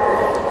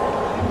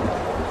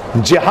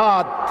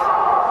 জিহাদ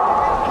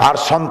আর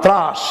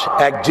সন্ত্রাস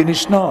এক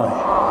জিনিস নয়।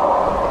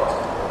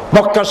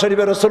 মক্কা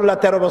শরীফে রাসূলুল্লাহ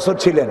 13 বছর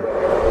ছিলেন,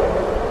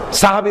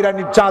 সাহাবীরা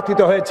নির্যাতিত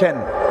হয়েছেন,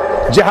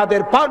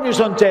 জিহাদের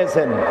পারমিশন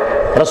চেয়েছেন,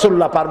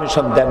 রাসূলুল্লাহ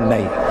পারমিশন দেন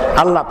নাই,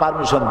 আল্লাহ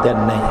পারমিশন দেন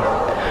নাই।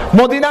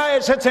 মদিনায়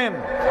এসেছেন,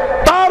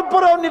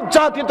 তারপরেও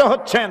নির্যাতিত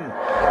হচ্ছেন,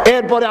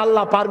 এরপরে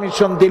আল্লাহ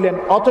পারমিশন দিলেন।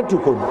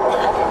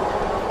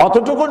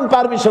 অতটুকুন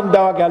পারমিশন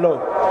দেওয়া গেল,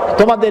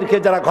 তোমাদেরকে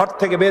যারা ঘর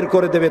থেকে বের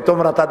করে দেবে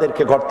তোমরা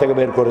তাদেরকে ঘর থেকে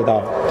বের করে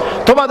দাও,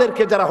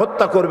 তোমাদেরকে যারা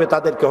হত্যা করবে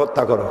তাদেরকে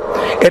হত্যা করো।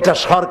 এটা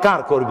সরকার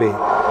করবে।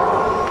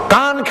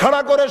 কান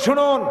খাড়া করে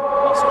শুনুন,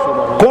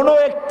 কোন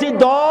একটি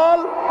দল,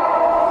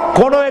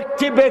 কোন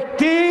একটি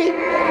ব্যক্তি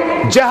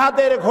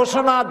জিহাদের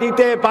ঘোষণা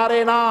দিতে পারে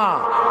না।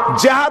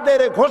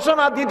 জিহাদের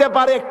ঘোষণা দিতে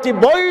পারে একটি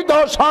বৈধ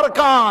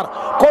সরকার।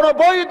 কোন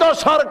বৈধ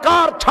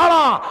সরকার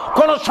ছাড়া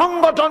কোন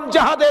সংগঠন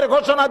জিহাদের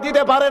ঘোষণা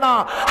দিতে পারে না।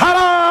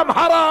 হারাম,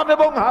 হারাম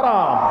এবং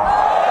হারাম।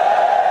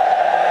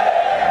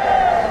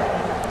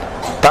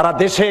 তারা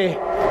দেশে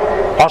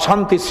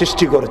অশান্তি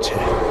সৃষ্টি করেছে।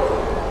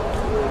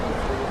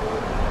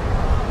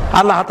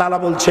 আল্লাহ তাআলা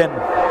বলছেন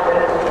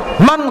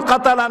মান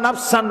কাতালা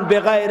নাফসান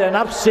বিগাইরি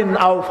নাফসিন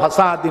আও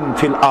ফাসাদিন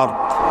ফিল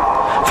আরদ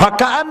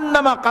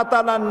ফাকান্নামা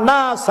কাতালান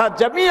নাসা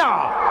জামিআ।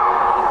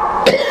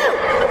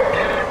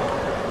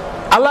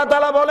 আল্লাহ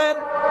তাআলা বলেন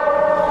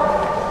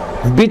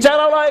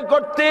বিচারালয়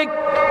কর্তৃক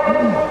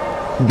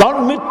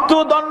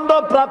মৃত্যুদণ্ড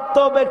প্রাপ্ত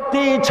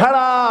ব্যক্তি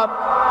ছাড়া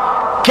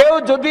কেউ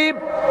যদি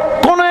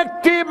কোন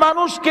একটি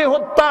মানুষকে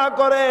হত্যা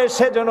করে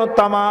সে যেন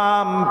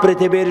তামাম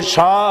পৃথিবীর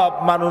সব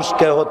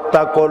মানুষকে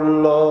হত্যা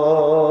করলো।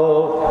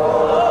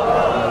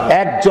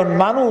 একজন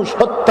মানুষ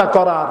হত্যা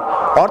করার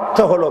অর্থ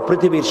হলো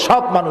পৃথিবীর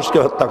সব মানুষকে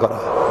হত্যা করা।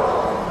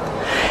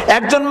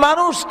 একজন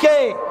মানুষকে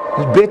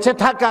বেঁচে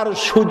থাকার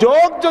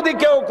সুযোগ যদি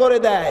কেউ করে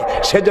দেয়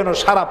সেজন্য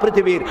সারা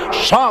পৃথিবীর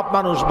সব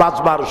মানুষ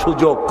বাঁচবার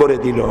সুযোগ করে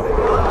দিল।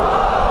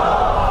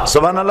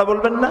 সুবহানাল্লাহ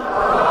বলবেন না?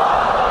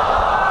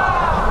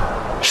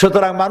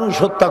 সুতরাং মানুষ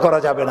হত্যা করা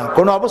যাবে না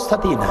কোনো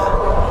অবস্থাতেই না।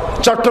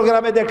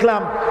 চট্টগ্রামে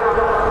দেখলাম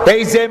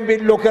এই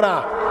জেএমবির লোকেরা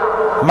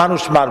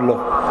মানুষ মারলো,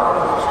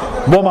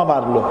 বোমা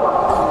মারলো,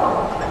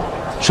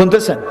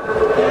 শুনতেছেন?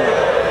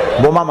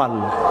 বোমা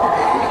মারলো।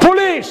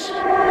 পুলিশ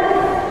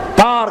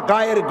তার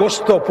গায়ের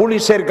গোশত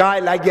পুলিশের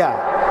গায়ে লাগিয়া,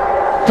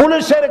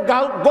 পুলিশের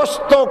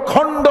গোশত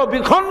খন্ড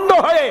বিখন্ড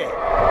হয়ে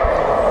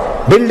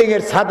বিল্ডিং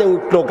এর ছাদে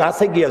উঠলো,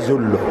 গাছে গিয়া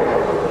ঝুললো।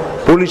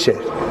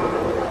 পুলিশের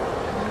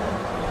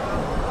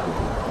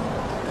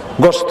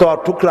গোশত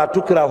টুকরা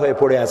টুকরা হয়ে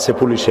পড়ে আছে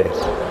পুলিশের।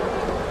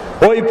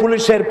 ওই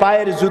পুলিশের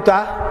পায়ের জুতা,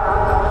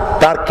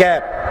 তার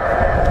ক্যাপ,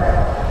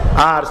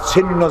 আর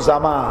ছিন্ন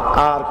জামা,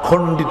 আর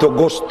খণ্ডিত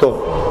গোশত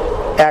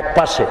এক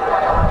পাশে,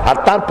 আর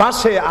তার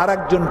পাশে আর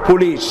একজন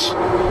পুলিশ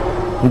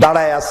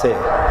দাঁড়ায় আছে।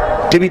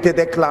 টিভিতে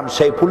দেখলাম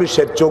সেই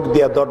পুলিশের চোখ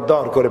দিয়ে দর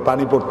দর করে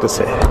পানি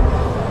পড়তেছে।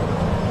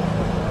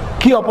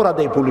 কি অপরাধ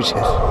এই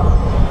পুলিশের?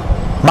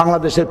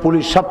 বাংলাদেশের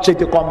পুলিশ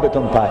সবচেয়ে কম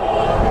বেতন পায়,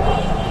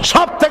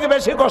 সব থেকে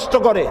বেশি কষ্ট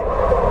করে।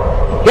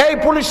 এই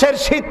পুলিশের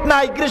শীত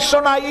নাই, গ্রীষ্ম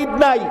নাই, ঈদ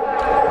নাই,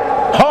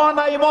 হওয়া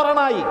নাই, মরা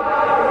নাই।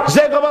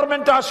 যে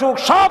গভর্নমেন্ট আসুক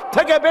সব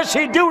থেকে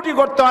বেশি ডিউটি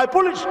করতে হয়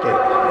পুলিশকে।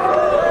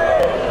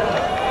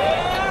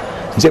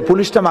 যে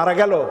পুলিশটা মারা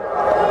গেল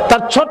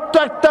তার ছোট্ট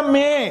একটা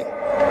মেয়ে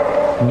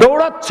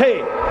দৌড়াচ্ছে,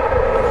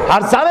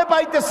 আর যারে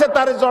পাইতেছে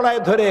তারে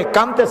জড়ায় ধরে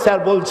কাঁদতেছে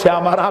আর বলছে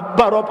আমার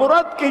আব্বার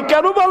অপরাধ কি,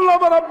 কেন বললো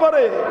আমার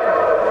আব্বারে?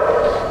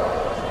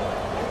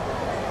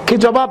 কি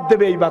জবাব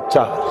দেবে এই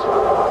বাচ্চা?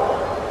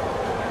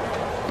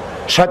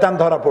 শয়তান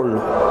ধরা পড়ল।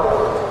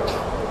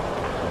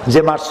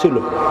 যে মারছিল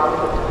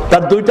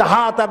তার দুইটা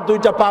হাত আর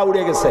দুইটা পা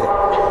উড়ে গেছে।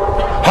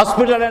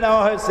 হসপিটালে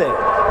নেওয়া হয়েছে।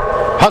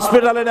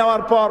 হসপিটালে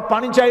নেওয়ার পর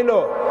পানি চাইলো,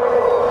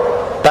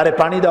 তারে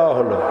পানি দেওয়া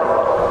হলো।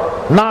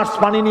 নার্স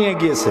পানি নিয়ে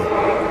গিয়েছে।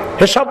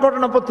 এসব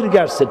ঘটনা পত্রিকা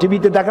আসছে,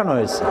 টিভিতে দেখানো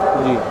হয়েছে।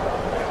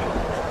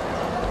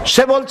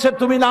 সে বলছে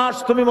তুমি নার্স,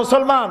 তুমি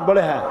মুসলমান?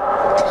 বলে হ্যাঁ।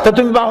 তা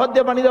তুমি বাম হাত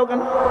দিয়ে পানি দাও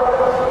কেন?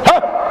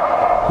 হ্যাঁ,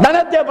 ডান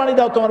হাত দিয়ে পানি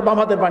দাও। তোমার বাম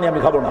হাতের পানি আমি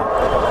খাবো না,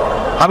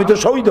 আমি তো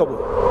শহীদ হব।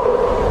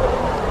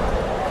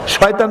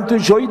 শয়তান, তুই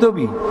শহীদ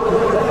হবি?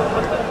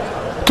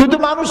 তুই তো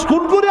মানুষ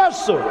খুন করে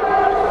আসছো।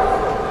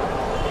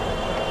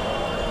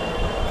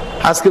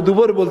 আজকে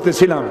দুপুরে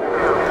বলতেছিলাম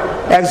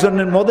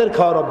একজনের মদের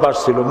খাওয়ার অভ্যাস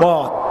ছিল,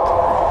 মদ।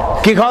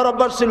 কি খাওয়ার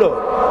অভ্যাস ছিল?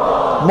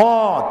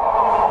 মদ।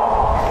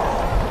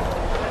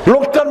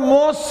 লোকটার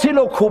মোষ ছিল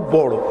খুব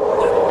বড়,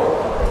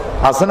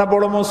 আছে না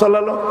বড়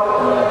মোষাল্লাহ?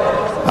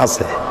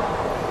 আছে।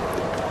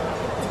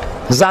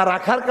 যা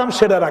রাখার কাম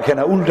সেটা রাখে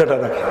না, উল্টাটা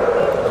রাখে।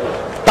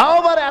 তাও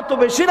আবার এত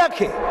বেশি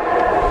রাখে,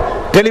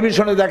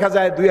 টেলিভিশনে দেখা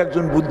যায় দুই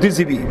একজন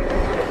বুদ্ধিজীবী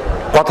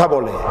কথা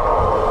বলে।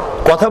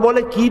 কথা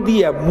বলে কি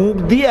দিয়া? মুখ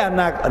দিয়া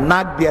না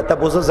নাক দিয়া, তা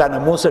বোঝা যায় না,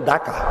 মোষে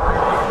ঢাকা,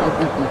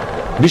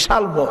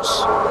 বিশাল মোষ।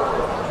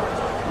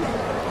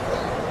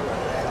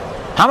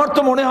 আমার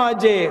তো মনে হয়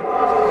যে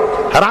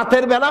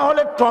রাতের বেলা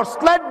হলে টর্চ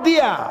লাইট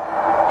দিয়া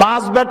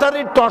 5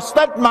 ব্যাটারির টর্চ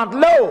লাইট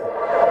মারলেও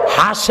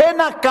হাসে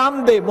না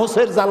কান্দে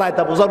মোষের জ্বালায়,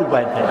 তা বোঝার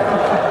উপায় নেই।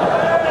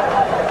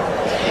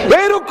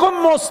 এইরকম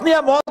মোষ নিয়ে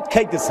মদ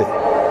খাইতেছে।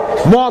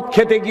 মদ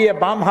খেতে গিয়ে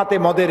বাম হাতে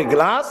মদের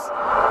গ্লাস,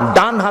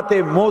 ডান হাতে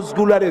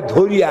মোষগুলারে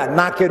ধরিয়া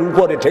নাকের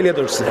উপরে ঠেলে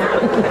ধরছে,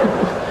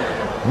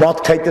 মদ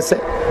খাইতেছে।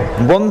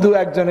 বন্ধু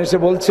একজন এসে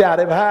বলছে,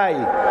 আরে ভাই,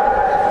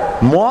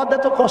 মদ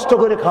এত কষ্ট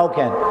করে খাও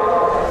কেন?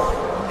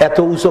 এত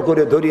উঁচু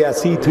করে ধরিয়া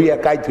সি থুইয়া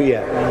কাই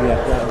থুইয়া।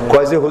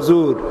 কয় যে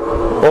হুজুর,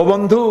 ও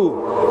বন্ধু,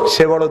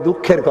 সে বড়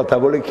দুঃখের কথা।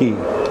 বলে কি?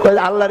 কয়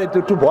আল্লাহরে তো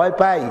একটু ভয়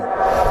পাই।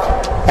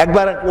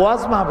 একবার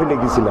ওয়াজ মাহফিলে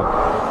গেছিলাম,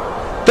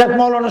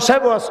 মৌলানা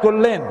সাহেব ওয়াজ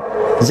করলেন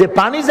যে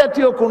পানি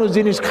জাতীয় কোন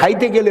জিনিস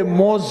খাইতে গেলে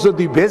মোষ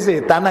যদি ভেজে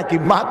তা নাকি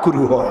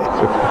মাকরু হয়।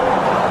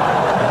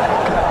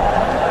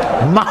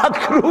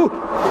 মাকরু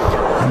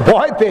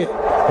ভয়তে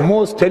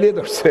মোষ ঠেলে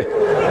ধরছে,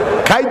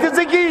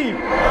 খাইতেছে কি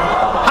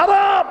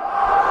হারাম।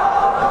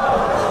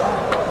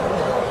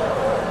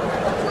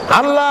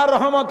 আল্লাহর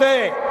রহমতে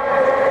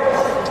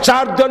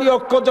 4 দলীয়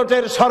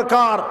ঐক্যজোটের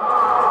সরকার,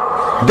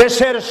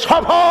 দেশের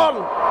সফল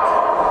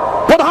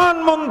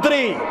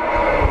প্রধানমন্ত্রী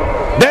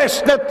দেশ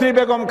নেত্রী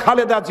বেগম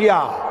খালেদা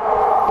জিয়া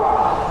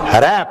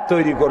র‍্যাব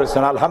তৈরি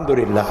করেছেন।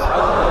 আলহামদুলিল্লাহ।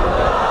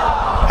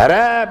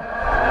 র‍্যাব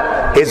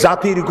এ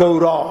জাতির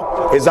গৌরব,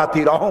 এ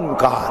জাতির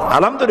অহংকার।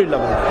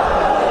 আলহামদুলিল্লাহ।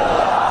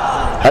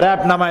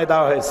 র‍্যাব নামায়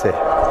দেওয়া হয়েছে,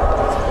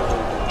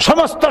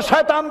 সমস্ত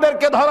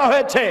শয়তানদেরকে ধরা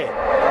হয়েছে,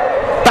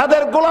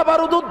 তাদের গোলা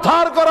বারুদ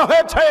উদ্ধার করা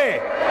হয়েছে,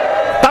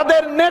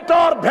 তাদের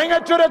নেটওয়ার্ক ভেঙে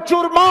চুরে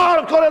চুরমার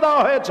করে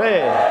দেওয়া হয়েছে।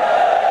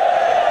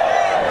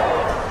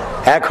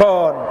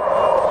 এখন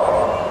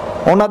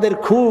ওনাদের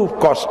খুব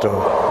কষ্ট।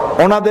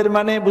 ওনাদের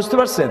মানে বুঝতে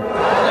পারছেন?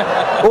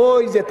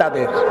 ওই যে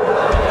তাদের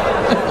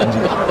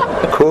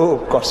খুব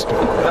কষ্ট।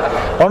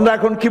 ওনারা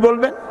এখন কি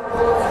বলবেন?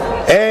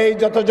 এই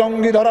যত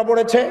জঙ্গি ধরা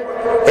পড়েছে,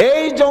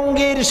 এই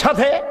জঙ্গির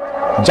সাথে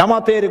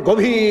জামাতের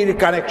গভীর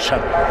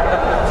কানেকশন।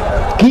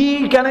 কি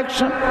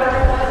কানেকশন?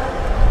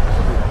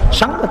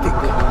 সাংঘাতিক।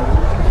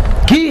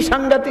 কি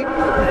সাংঘাতিক!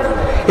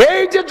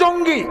 এই যে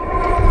জঙ্গি,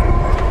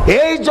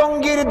 এই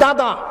জঙ্গির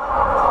দাদা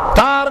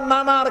তার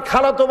নানার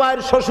খালাতো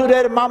ভাইয়ের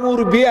শ্বশুরের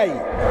মামুর বিয়াই,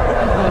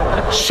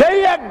 সেই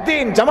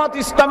একদিন জামাত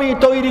ইসলামী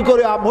তৈরি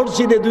করে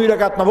মসজিদে 2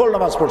 রাকাত নফল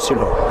নামাজ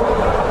পড়ছিল।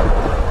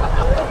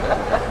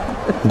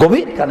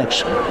 গভীর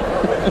কানেকশন।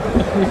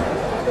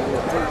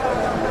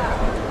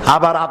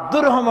 আবার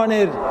আব্দুর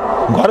রহমানের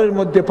ঘরের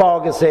মধ্যে পাওয়া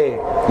গেছে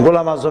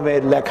গোলাম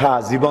আজমের লেখা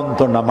জীবন্ত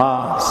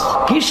নামাজ।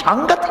 কি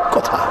সাংঘাতিক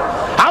কথা!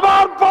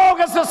 আবার পাওয়া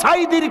গেছে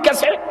সাইদির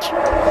ক্যাসেট।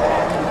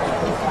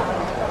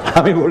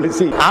 আমি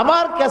বলেছি,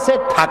 আমার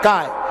ক্যাসেট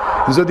থাকায়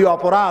যদি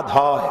অপরাধ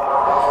হয়,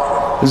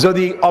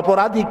 যদি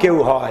অপরাধী কেউ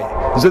হয়,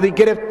 যদি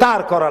গ্রেফতার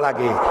করা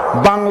লাগে,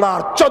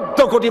 বাংলার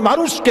 14 কোটি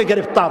মানুষকে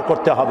গ্রেফতার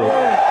করতে হবে।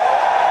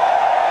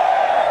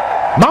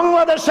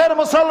 বাংলাদেশের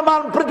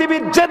মুসলমান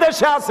পৃথিবীর যে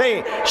দেশে আছে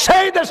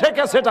সেই দেশে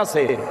ক্যাসেট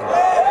আছে।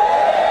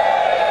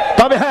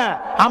 তবে হ্যাঁ,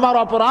 আমার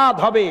অপরাধ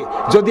হবে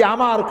যদি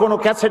আমার কোন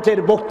ক্যাসেটের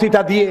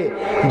বক্তৃতা দিয়ে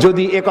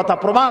যদি একথা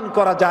প্রমাণ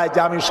করা যায় যে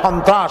আমি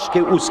সন্ত্রাসকে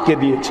উস্কে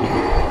দিয়েছি,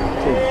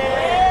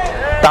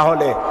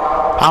 তাহলে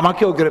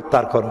আমাকেও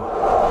গ্রেফতার করো।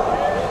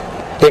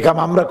 এ কাম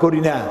আমরা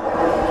করি না।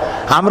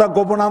 আমরা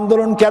গোপন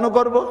আন্দোলন কেন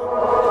করব?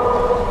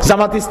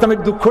 জামাত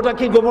ইসলামের দুঃখটা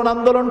কি গোপন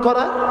আন্দোলন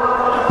করা?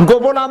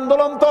 গোপন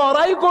আন্দোলন তো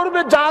ওরাই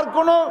করবে যার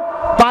কোনো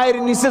পায়ের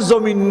নিচে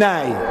জমিন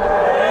নাই,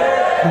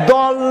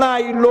 দল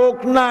নাই, লোক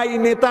নাই,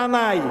 নেতা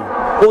নাই।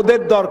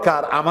 ওদের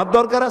দরকার, আমার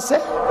দরকার আছে?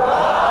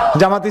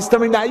 জামাত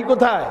ইসলামী নাই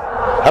কোথায়?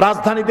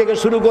 রাজধানী থেকে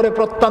শুরু করে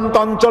প্রত্যন্ত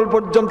অঞ্চল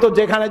পর্যন্ত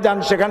যেখানে যান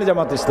সেখানে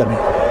জামাত ইসলামী।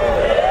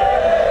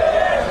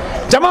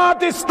 জামাত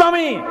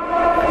ইসলামী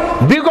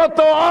বিগত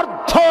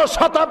অর্ধ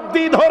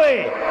শতাব্দী ধরে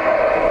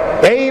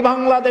এই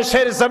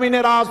বাংলাদেশের জমিনে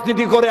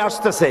রাজনীতি করে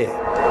আসতেছে।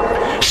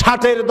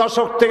 60-এর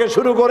দশক থেকে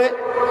শুরু করে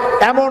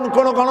এমন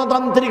কোন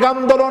গণতান্ত্রিক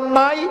আন্দোলন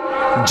নাই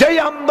যেই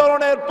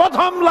আন্দোলনের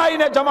প্রথম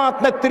লাইনে জামাত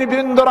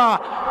নেতৃবৃন্দরা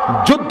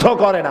যুদ্ধ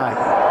করে নাই।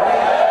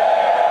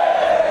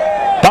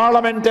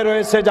 পার্লামেন্টে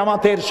রয়েছে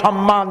জামাতের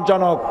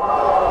সম্মানজনক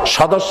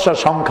সদস্য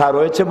সংখ্যা,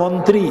 রয়েছে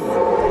মন্ত্রী।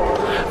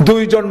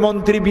 2 জন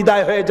মন্ত্রী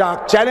বিদায় হয়ে যাক,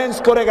 চ্যালেঞ্জ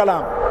করে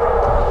গেলাম।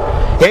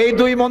 এই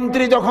 2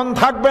 মন্ত্রী যখন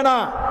থাকবে না,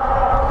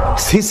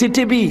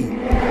 সিসিটিভি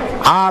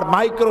আর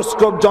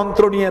মাইক্রোস্কোপ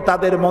যন্ত্র নিয়ে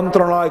তাদের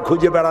মন্ত্রণালয়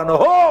খুঁজে বেড়ানো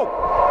হোক।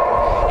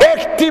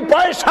 একটি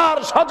পয়সার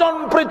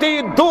স্বজনপ্রীতি,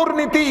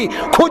 দুর্নীতি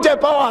খুঁজে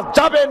পাওয়া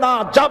যাবে না,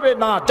 যাবে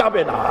না,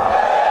 যাবে না।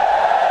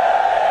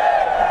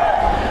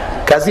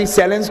 কাজী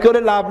চ্যালেঞ্জ করে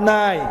লাভ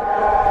নাই,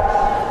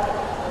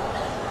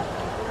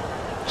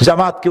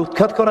 জামাতকে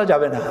উৎখাত করা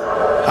যাবে না।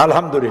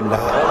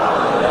 আলহামদুলিল্লাহ,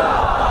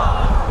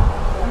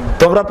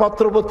 তোমরা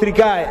পত্র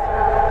পত্রিকায়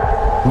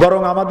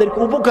বরং আমাদেরকে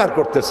উপকার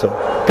করতেছো।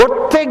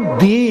 প্রত্যেক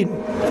দিন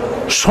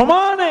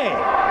সমানে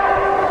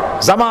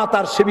জামাত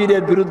আর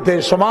শিবিরের বিরুদ্ধে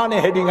সমানে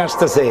হেডিং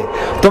আসতেছে।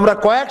 তোমরা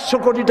কয়েকশো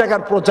কোটি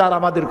টাকার প্রচার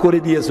আমাদের করে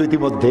দিয়েছো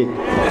ইতিমধ্যে।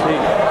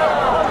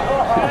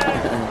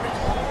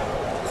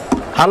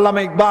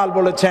 আল্লামা ইকবাল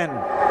বলেছেন,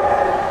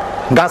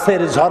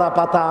 গাছের ঝরা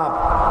পাতা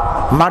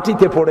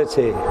মাটিতে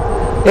পড়েছে।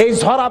 এই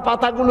ঝরা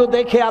পাতাগুলো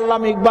দেখে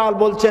আল্লামা ইকবাল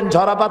বলছেন,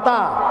 ঝরা পাতা,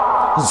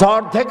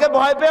 ঝড় থেকে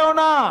ভয় পেও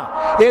না,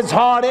 এ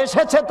ঝড়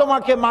এসেছে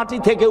তোমাকে মাটি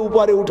থেকে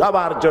উপরে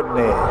উঠাবার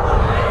জন্যে।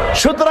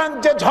 সুতরাং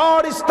যে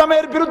ঝড়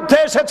ইসলামের বিরুদ্ধে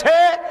এসেছে,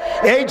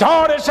 এই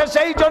ঝড় এসেছে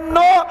এই জন্য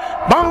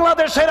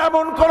বাংলাদেশের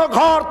এমন কোন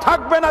ঘর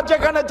থাকবে না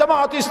যেখানে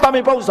জামাত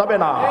ইসলামী পৌঁছাবে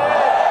না।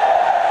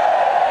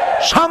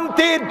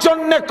 শান্তির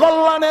জন্য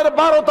কল্যাণের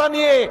বার্তা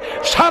নিয়ে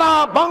সারা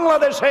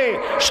বাংলাদেশে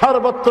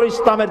সর্বত্র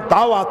ইসলামের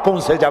দাওয়াত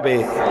পৌঁছে যাবে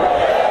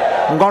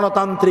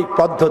গণতান্ত্রিক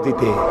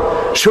পদ্ধতিতে।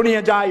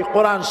 শুনিয়ে যাই,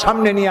 কোরআন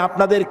সামনে নিয়ে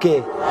আপনাদেরকে,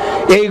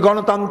 এই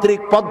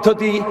গণতান্ত্রিক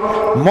পদ্ধতি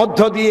মধ্য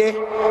দিয়ে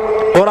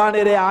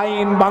কোরআনের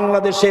আইন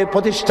বাংলাদেশে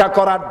প্রতিষ্ঠা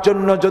করার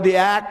জন্য যদি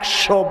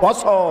 100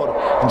 বছর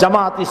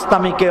জামাত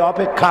ইসলামীকে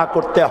অপেক্ষা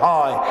করতে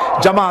হয়,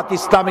 জামাত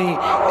ইসলামী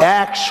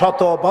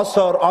 100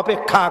 বছর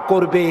অপেক্ষা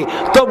করবে,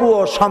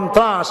 তবুও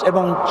সন্ত্রাস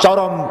এবং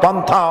চরম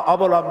পন্থা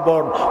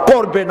অবলম্বন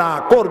করবে না,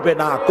 করবে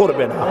না,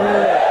 করবে না।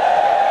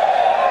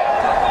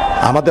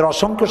 আমাদের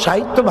অসংখ্য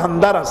সাহিত্য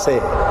ভান্ডার আছে,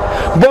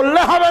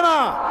 বললে হবে না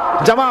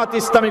জামাত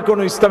ইসলামী কোন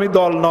ইসলামী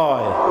দল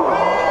নয়।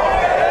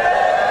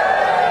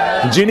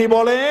 যিনি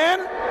বলেন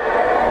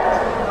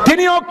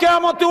তিনিও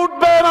কিয়ামতে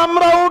উঠবেন,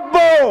 আমরা উঠব।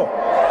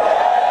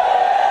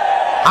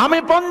 আমি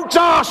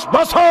 50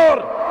 বছর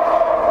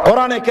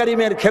কোরআনে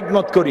কারীমের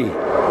খেদমত করি,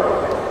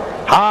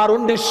 আর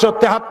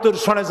 1973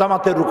 সনে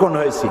জামাতের রুকন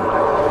হয়েছি।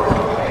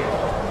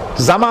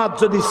 জামাত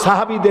যদি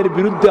সাহাবীদের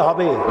বিরুদ্ধে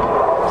হবে,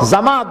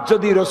 জামাত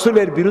যদি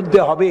রসুলের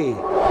বিরুদ্ধে হবে,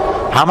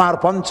 আমার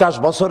 50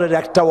 বছরের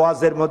একটা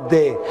ওয়াজের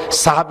মধ্যে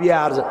সাহাবী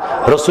আর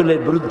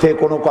রসুলের বিরুদ্ধে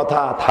কোনো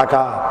কথা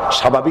থাকা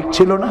স্বাভাবিক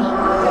ছিল না?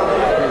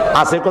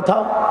 আছে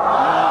কোথাও?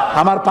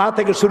 আমার পা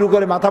থেকে শুরু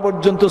করে মাথা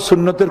পর্যন্ত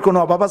সুন্নতের কোনো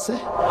অভাব আছে?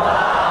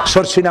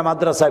 সরসিনা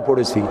মাদ্রাসায়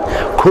পড়েছি,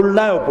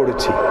 খুলনায়ও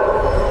পড়েছি।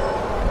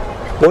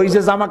 ওই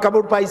যে জামা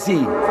কাপড় পাইছি,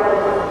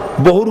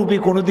 বহুরূপী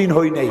কোনোদিন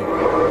হই নাই,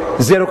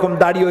 যেরকম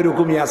দাড়ি ওই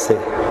রকমই আছে।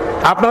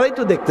 আপনারাই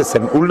তো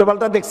দেখতেছেন, উল্টো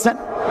পাল্টা দেখছেন,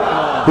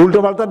 উল্টো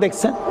পাল্টা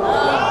দেখছেন।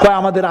 কয়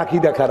আমাদের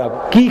আকীদা খারাপ।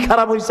 কি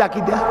খারাপ হয়েছে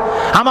আকীদা?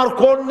 আমার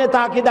কোন নেতা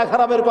আকীদা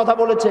খারাপের কথা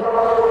বলেছে?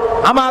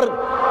 আমার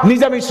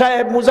নিজামী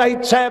সাহেব,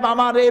 মুজাহিদ সাহেব,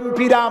 আমার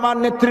এমপিরা, আমার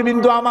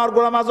নেতৃবৃন্দ, আমার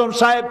গোলাম আজম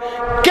সাহেব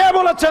কে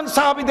বলেছেন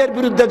সাহাবীদের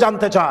বিরুদ্ধে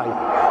জানতে চাই?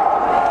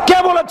 কে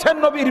বলেছেন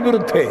নবীর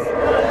বিরুদ্ধে?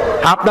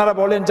 আপনারা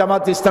বলেন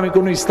জামাত ইসলামী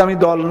কোন ইসলামী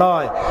দল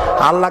নয়।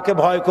 আল্লাহকে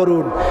ভয়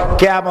করুন,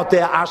 কিয়ামতে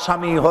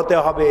আসামি হতে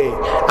হবে,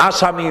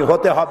 আসামি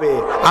হতে হবে,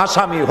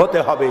 আসামি হতে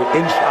হবে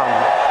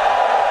ইনশাআল্লাহ।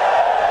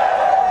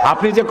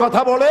 আপনি যে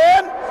কথা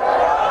বলেন,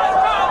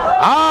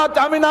 আজ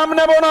আমি নাম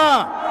নেব না,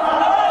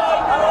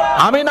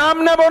 আমি নাম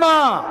নেব না,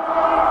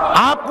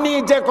 আপনি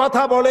যে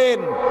কথা বলেন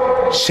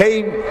সেই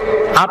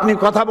আপনি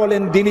কথা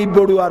বলেন দিলীপ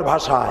বড়ুয়ার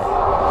ভাষায়,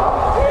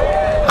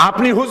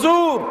 আপনি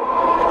হুজুর,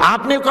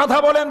 আপনি কথা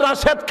বলেন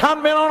রাশেদ খান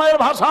মেননের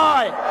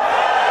ভাষায়,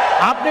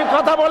 আপনি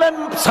কথা বলেন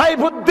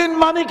সাইফুদ্দিন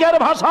মানিকের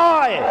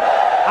ভাষায়,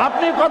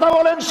 আপনি কথা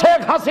বলেন শেখ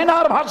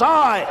হাসিনার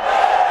ভাষায়।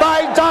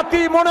 তাই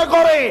জাতি মনে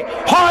করে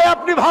হয়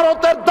আপনি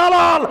ভারতের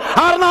দালাল,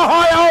 আর না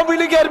হয় আওয়ামী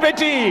লীগের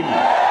বেটি।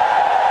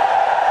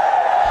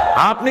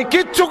 আপনি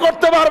কিচ্ছু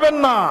করতে পারবেন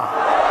না।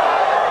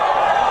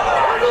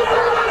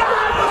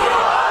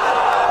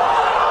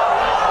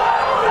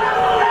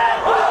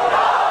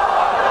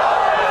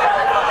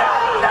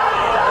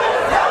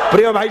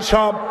 প্রিয় ভাই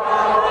সব,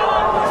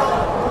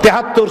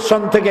 73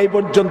 সন থেকে এই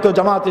পর্যন্ত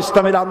জামাত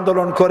ইসলামের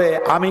আন্দোলন করে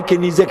আমি কি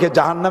নিজেকে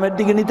জাহান্নামের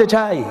দিকে নিতে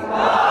চাই?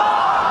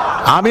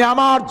 আমি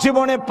আমার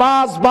জীবনে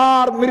 5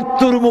 বার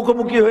মৃত্যুর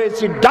মুখোমুখি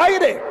হয়েছি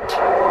ডাইরেক্ট।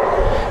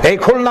 এই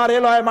খুলনা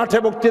রেলওয়ে মাঠে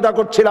বক্তৃতা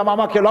করছিলাম,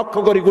 আমাকে লক্ষ্য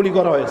করে গুলি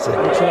করা হয়েছে।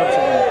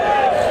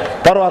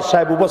 পরোয়ার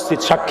সাহেব উপস্থিত,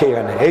 সাক্ষী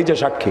এখানে, এই যে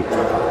সাক্ষী।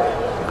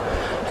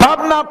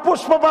 পাবনা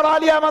পুষ্পপাড়া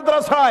আলিয়া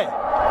মাদ্রাসায়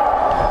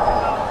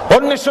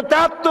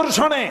 1973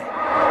 সনে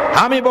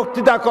আমি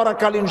বক্তৃতা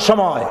করাকালীন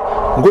সময়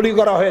গুলি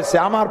করা হয়েছে।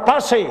 আমার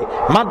পাশে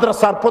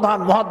মাদ্রাসার প্রধান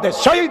মুহাদ্দিস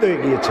শহীদ হয়ে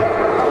গিয়েছে।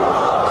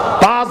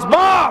 5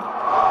 বার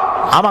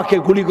আমাকে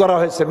গুলি করা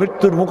হয়েছে,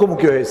 মৃত্যুর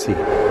মুখোমুখি হয়েছি।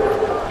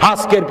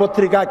 আজকের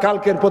পত্রিকায়,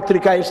 কালকের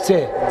পত্রিকায় এসছে,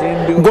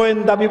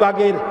 গোয়েন্দা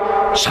বিভাগের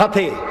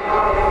সাথে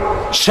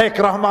শেখ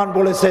রহমান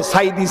বলেছে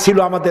সাইদি ছিল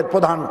আমাদের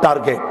প্রধান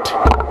টার্গেট,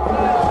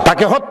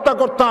 তাকে হত্যা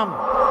করতাম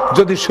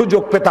যদি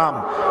সুযোগ পেতাম।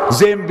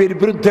 জেএমবির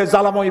বিরুদ্ধে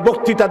জ্বালাময়ী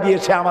বক্তৃতা দিয়ে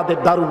সে আমাদের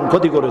দারুণ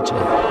ক্ষতি করেছে।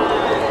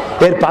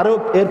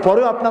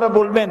 এরপরেও আপনারা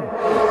বলবেন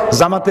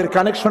জামাতের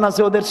কানেকশন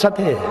আছে ওদের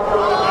সাথে।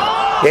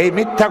 এই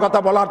মিথ্যা কথা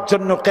বলার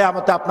জন্য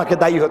কিয়ামতে আপনাকে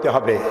দায়ী হতে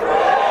হবে।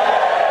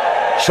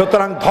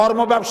 সুতরাং ধর্ম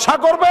ব্যবসা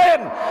করবেন,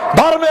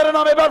 ধর্মের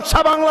নামে ব্যবসা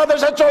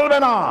বাংলাদেশে চলবে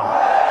না।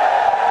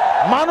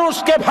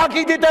 মানুষকে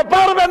ফাঁকি দিতে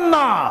পারবেন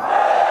না।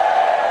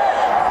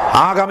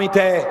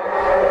 আগামীতে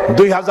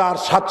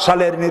 2007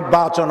 সালের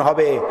নির্বাচন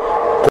হবে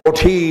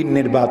কঠিন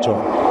নির্বাচন।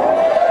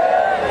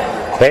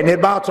 এই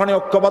নির্বাচনে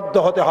ঐক্যবদ্ধ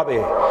হতে হবে।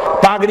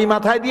 পাগড়ি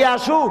মাথায় দিয়ে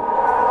আসুক,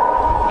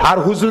 আর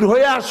হুজুর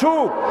হয়ে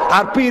আসুক,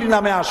 আর পীর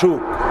নামে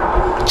আসুক,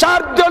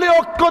 4 দলীয়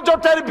ঐক্য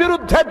জোটের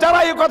বিরুদ্ধে যারা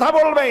এই কথা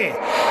বলবে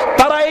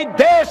তারা এই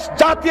দেশ,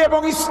 জাতি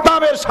এবং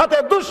ইসলামের সাথে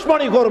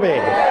দুশ্মনী করবে।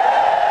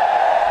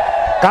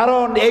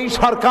 কারণ এই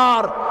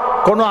সরকার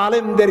কোন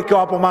আলেমদেরকে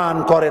অপমান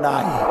করে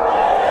নাই,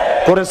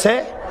 করেছে?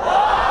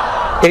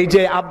 এই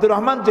যে আব্দুর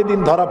রহমান যেদিন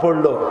ধরা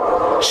পড়লো,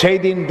 সেই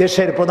দিন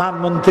দেশের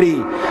প্রধানমন্ত্রী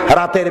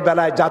রাতের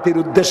বেলায় জাতির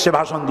উদ্দেশ্যে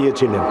ভাষণ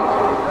দিয়েছিলেন।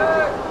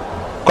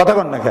 কথা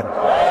কন না কেন?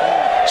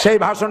 সেই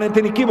ভাষণে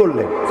তিনি কি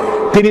বললেন?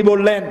 তিনি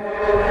বললেন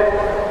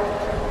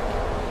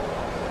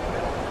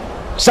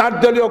 4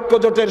 দলীয় ঐক্য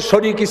জোটের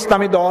শরিক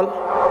ইসলামী দল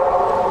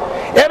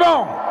এবং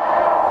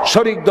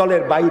শরিক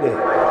দলের বাইরে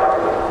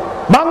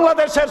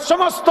বাংলাদেশের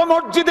সমস্ত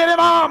মসজিদের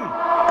ইমাম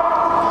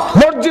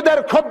মসজিদের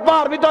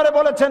খুতবার ভিতরে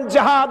বলেছেন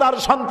জিহাদ আর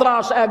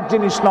সন্ত্রাস এক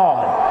জিনিস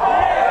নয়।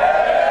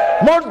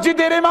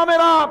 মসজিদের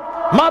ইমামেরা,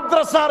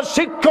 মাদ্রাসার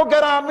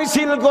শিক্ষকেরা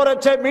মিছিল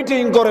করেছে,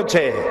 মিটিং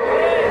করেছে,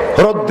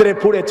 রৌদ্রে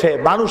পুড়েছে,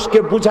 মানুষকে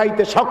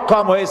বুঝাইতে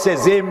সক্ষম হয়েছে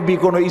জেএমবি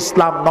কোন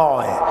ইসলাম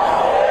নয়,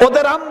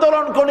 ওদের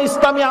আন্দোলন কোন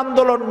ইসলামী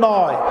আন্দোলন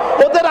নয়,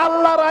 ওদের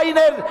আল্লাহর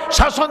আইনের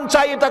শাসন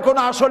চাই, এটা কোন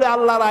আসলে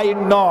আল্লাহর আইন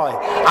নয়।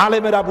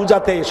 আলেমেরা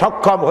বুঝাতে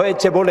সক্ষম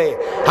হয়েছে বলে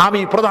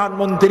আমি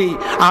প্রধানমন্ত্রী,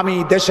 আমি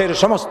দেশের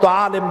সমস্ত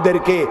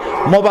আলেমদেরকে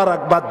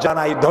মোবারকবাদ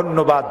জানাই,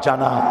 ধন্যবাদ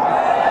জানাই।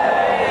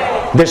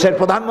 দেশের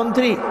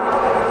প্রধানমন্ত্রী,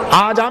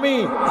 আজ আমি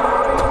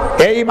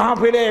এই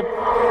মাহফিলে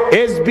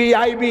SB,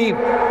 IB,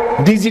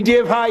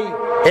 ডিজিটিএফআই,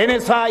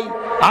 NSI,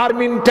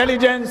 army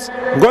intelligence,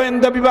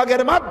 গোয়েন্দা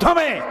বিভাগের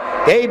মাধ্যমে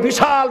এই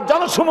বিশাল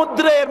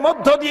জনসমুদ্রের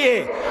মধ্য দিয়ে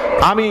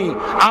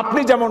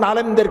আপনি যেমন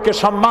আলেমদেরকে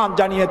সম্মান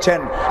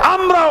জানিয়েছেন,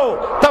 আমরাও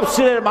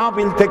তাফসীরের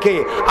মাহফিল থেকে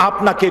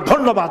আপনাকে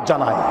ধন্যবাদ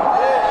জানাই।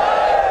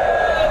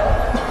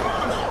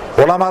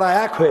 ওলামারা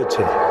এক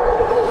হয়েছে,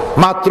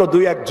 মাত্র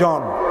 2-1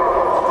 জন।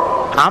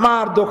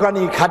 আমার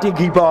দোকানে খাঁটি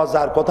ঘি পাওয়া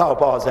যায়, কোথাও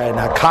পাওয়া যায়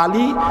না,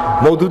 খালি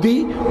মধুদি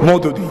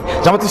মধুদি,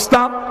 জামাত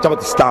ইসলাম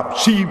জামাত ইসলাম,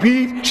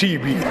 শিবির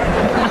শিবির।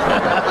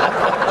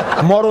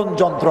 মরণ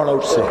যন্ত্রণা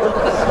উঠছে।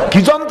 কি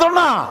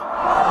যন্ত্রণা?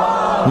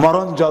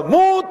 মরণ যন্ত্রণা।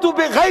 মুতু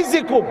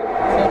বিগাইজিকুম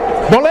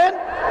বলেন,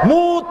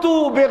 মুতু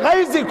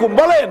বিগাইজিকুম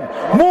বলেন,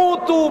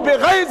 মুতু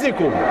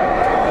বিগাইজিকুম।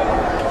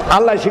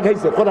 আল্লাহ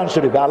শিখাইছে কোরআন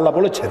শরীফে, আল্লাহ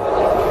বলেছেন।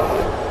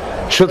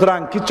 সুতরাং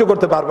কিচ্ছু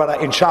করতে পারবে না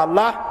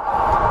ইনশাআল্লাহ।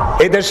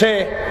 এই দেশে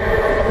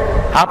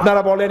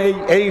আপনারা বলেন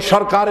এই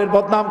সরকারের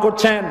বদনাম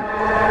করছেন,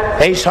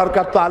 এই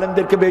সরকার তো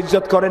আলেমদেরকে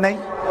বেইজ্জত করে নাই।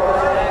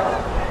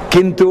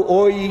 কিন্তু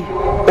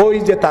ওই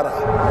যে তারা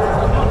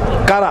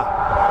কারা,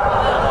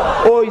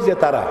 ওই যে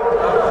তারা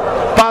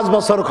 5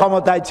 বছর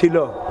ক্ষমতায় ছিল,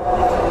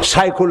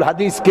 শাইখুল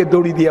হাদিসকে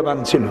দড়ি দিয়ে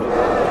বাঁধছিল।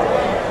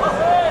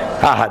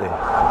 আহারে,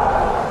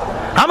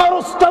 আমার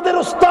উস্তাদের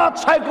উস্তাদ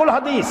শাইখুল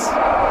হাদিস,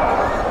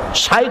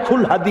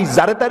 শাইখুল হাদিস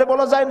যারে তারে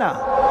বলা যায় না,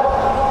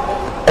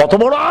 কত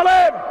বড়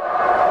আলেম,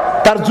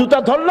 তার জুতা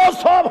ধরলেও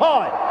সব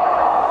হয়,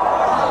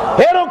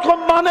 এরকম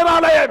মানের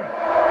আলেম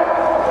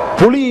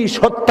পুলিশ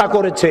হত্যা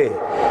করেছে।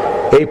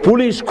 এই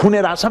পুলিশ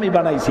খুনের আসামি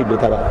বানাইছিল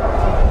তারা,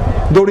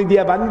 দড়ি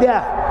দিয়া বান্ধিয়া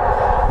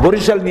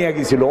বরিশাল নিয়ে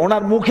গেছিল।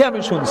 ওনার মুখে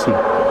আমি শুনছি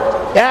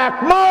 1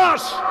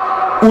 মাস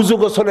উজু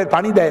গোসলের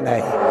পানি দেয়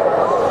নাই।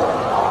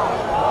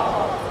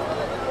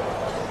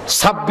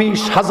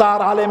 26,000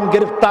 আলেম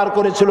গ্রেফতার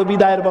করেছিল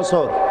বিদায়ের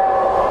বছর।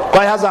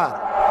 কয় হাজার?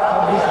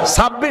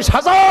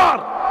 26,000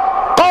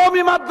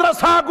 কওমি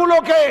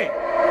মাদ্রাসাগুলোকে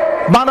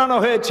বানানো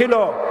হয়েছিল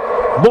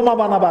বোমা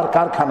বানাবার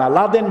কারখানা।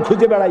 লাদেন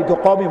খুঁজে বেড়াইতো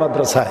কওমি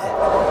মাদ্রাসায়।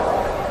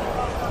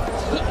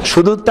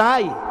 শুধু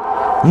তাই,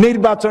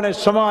 নির্বাচনের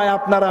সময়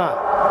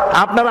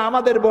আপনারা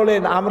আমাদের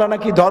বলেন আমরা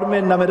নাকি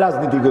ধর্মের নামে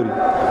রাজনীতি করি।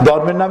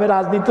 ধর্মের নামে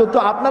রাজনীতি তো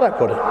আপনারা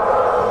করেন।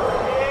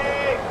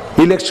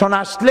 ইলেকশন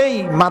আসলেই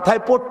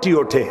মাথায় পট্টি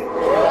ওঠে,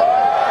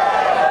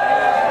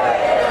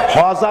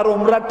 হজ আর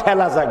উমরার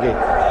ঠেলা জাগে।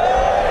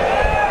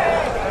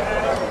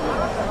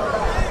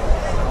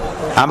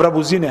 আমরা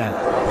বুঝি না,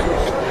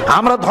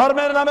 আমরা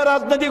ধর্মের নামে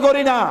রাজনীতি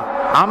করি না,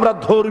 আমরা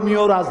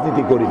ধর্মীয়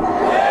রাজনীতি করি।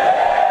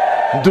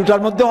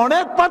 দুটার মধ্যে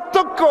অনেক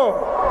পার্থক্য।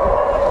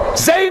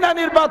 যেই না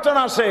নির্বাচন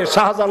আসে,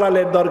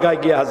 শাহজালালের দরগায়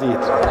গিয়ে হাজির,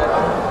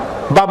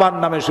 বাবার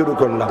নামে শুরু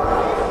করলাম।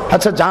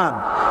 আচ্ছা যান,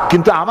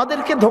 কিন্তু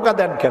আমাদেরকে ধোকা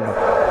দেন কেন?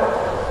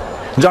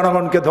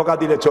 জনগণকে ধোকা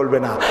দিলে চলবে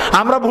না।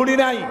 আমরা ভুলি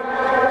নাই,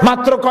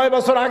 মাত্র কয়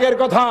বছর আগের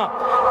কথা,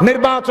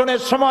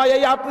 নির্বাচনের সময়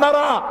এই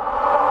আপনারা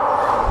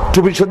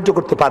টুপি সহ্য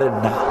করতে পারেন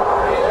না।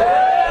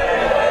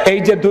 এই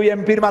যে 2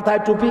 এমপির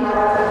মাথায় টুপি,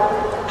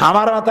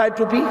 আমার মাথায়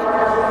টুপি,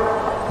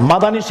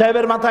 মাদানী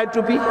সাহেবের মাথায়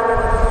টুপি,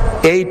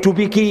 এই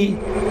টুপি কি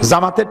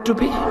জামাতের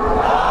টুপি,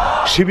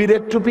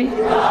 শিবিরের টুপি?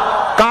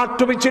 কার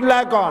টুপি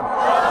চিল্লায় কোন?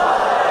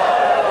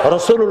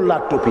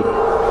 রাসূলুল্লাহর টুপি।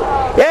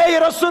 এই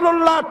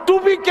রাসূলুল্লাহর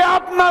টুপিকে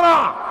আপনারা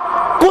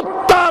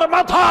কুত্তার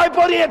মাথায়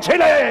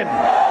পরিয়েছিলেন।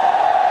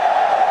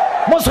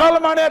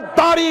 মুসলমানের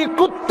দাড়ি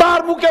কুত্তার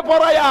মুখে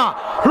পরাইয়া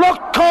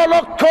লক্ষ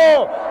লক্ষ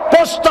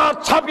পোস্টার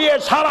ছাপিয়ে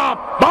সারা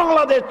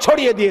বাংলাদেশ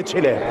ছড়িয়ে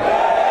দিয়েছিলেন।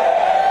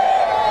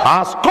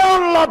 আজ কোন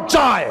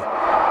লজ্জায়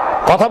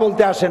কথা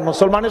বলতে আসেন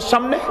মুসলমানের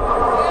সামনে?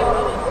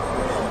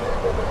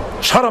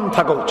 শরম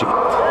থাকা উচিত।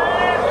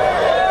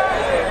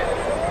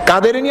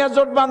 কাদের নিয়ে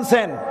জোট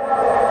বাঁধছেন?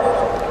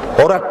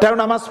 ওরা একটাও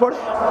নামাজ পড়ে?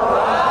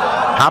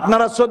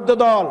 আপনারা 14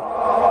 দল,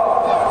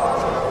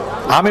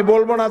 আমি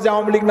বলবো না যে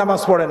আওয়ামী লীগ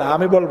নামাজ পড়ে না,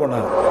 আমি বলবো না।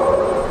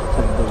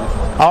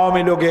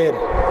 আওয়ামী লীগের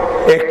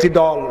একটি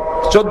দল,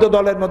 14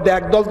 দলের মধ্যে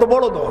এক দল তো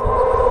বড় দল,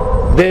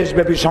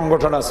 দেশব্যাপী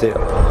সংগঠন আছে,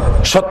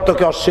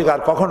 সত্যকে অস্বীকার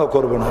কখনো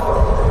করব না।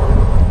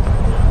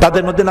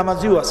 তাদের মধ্যে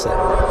নামাজিও আছে,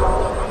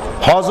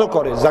 হজও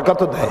করে,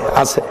 যাকাতও দেয়,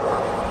 আছে।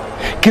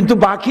 কিন্তু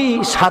বাকি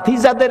সাথী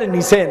যাদের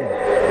নিছেন,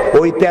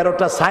 ওই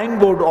 13টা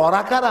সাইনবোর্ড,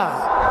 ওরা কারা?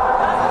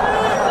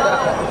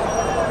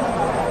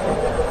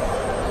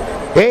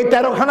 এই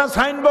 13খানা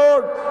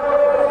সাইনবোর্ড,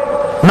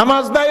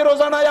 নামাজ নাই,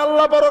 রোজা নাই,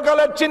 আল্লাহ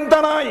পরকালের চিন্তা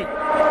নাই।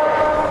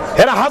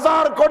 এরা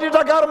 1000 কোটি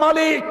টাকার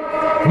মালিক,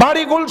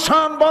 বাড়ি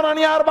গুলশান,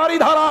 বনানিয়ার বাড়ি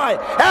ধারায়,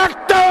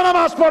 একটাও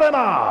নামাজ পড়ে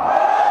না।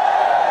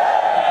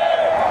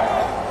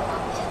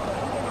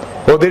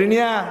 ওদের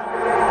নিয়ে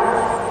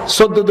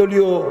 14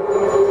 দলীয়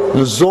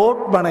জোট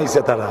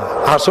বানাইছে তারা,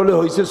 আসলে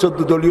হয়েছে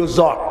 14 দলীয়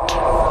জট,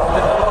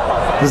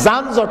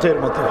 যানজটের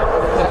মতো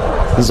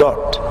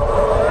জট।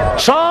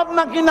 সব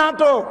নাকি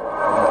নাটক,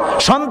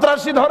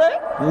 সন্ত্রাসী ধরে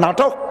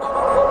নাটক,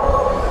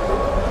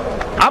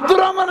 আব্দুর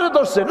রহমানের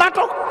ধরছে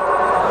নাটক,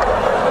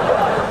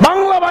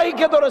 বাংলা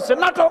ভাইকে ধরেছে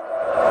নাটক,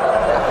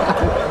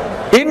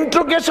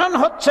 ইন্ট্রোগেশন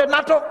হচ্ছে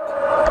নাটক।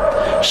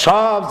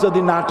 সব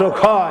যদি নাটক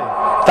হয়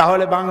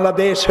তাহলে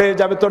বাংলাদেশ হয়ে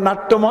যাবে তো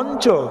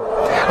নাট্যমঞ্চ।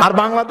 আর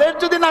বাংলাদেশ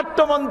যদি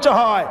নাট্যমঞ্চ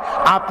হয়,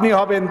 আপনি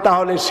হবেন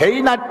তাহলে সেই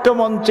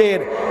নাট্যমঞ্চের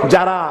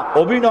যারা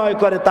অভিনয়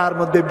করে তার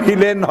মধ্যে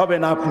ভিলেন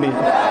হবেন আপনি।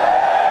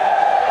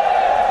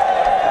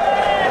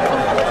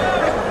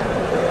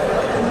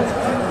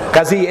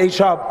 কাজী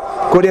এইসব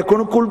করে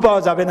কোনো কুল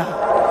পাওয়া যাবে না।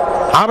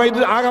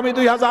 আগামী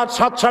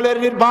 2007 সালের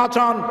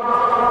নির্বাচন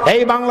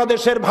এই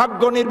বাংলাদেশের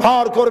ভাগ্য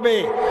নির্ভর করবে।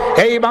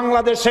 এই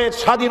বাংলাদেশের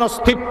স্বাধীন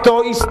অস্তিত্ব,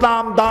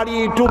 ইসলাম, দাড়ি,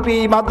 টুপি,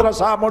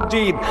 মাদ্রাসা,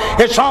 মসজিদ,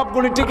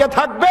 এসবগুলি টিকে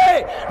থাকবে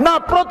না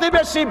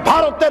প্রতিবেশী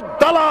ভারতের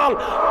দালাল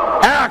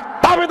এক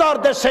দাবিদার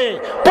দেশে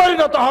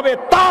পরিণত হবে,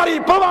 তারই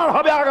প্রমাণ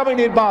হবে আগামী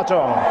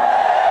নির্বাচন।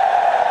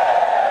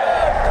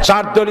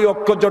 4 দলীয়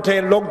ঐক্য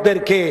জোটের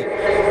লোকদেরকে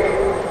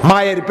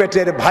মায়ের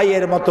পেটের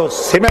ভাইয়ের মতো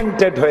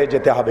সিমেন্টেড হয়ে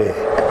যেতে হবে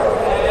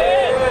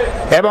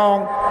এবং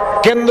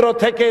কেন্দ্র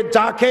থেকে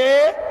যাকে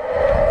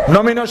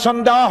নমিনেশন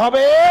দেওয়া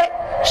হবে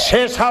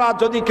সে ছাড়া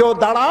যদি কেউ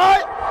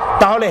দাঁড়ায়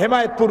তাহলে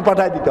হেমায়েতপুর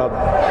পাঠায় দিতে হবে।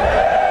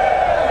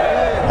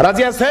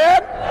 রাজি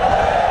আছেন?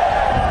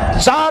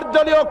 4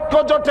 দলীয় ঐক্য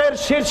জোটের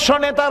শীর্ষ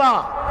নেতারা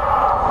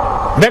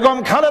বেগম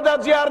খালেদা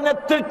জিয়ার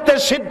নেতৃত্বে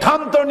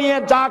সিদ্ধান্ত নিয়ে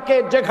যাকে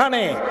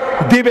যেখানে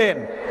দিবেন,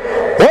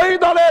 ওই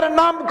দলের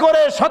নাম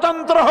করে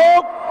স্বতন্ত্র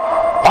হোক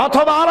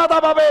অথবা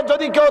আলাদাভাবে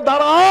যদি কেউ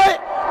দাঁড়ায়,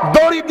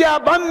 দড়ি দিয়া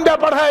বান্দা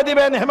পাঠায়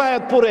দিবেন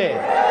হেমায়েতপুরে।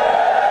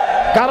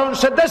 কারণ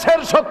সে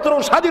দেশের শত্রু,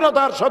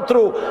 স্বাধীনতার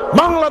শত্রু,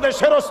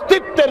 বাংলাদেশের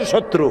অস্তিত্বের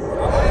শত্রু।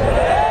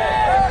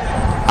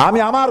 আমি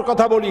আমার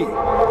কথা বলি,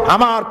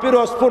 আমার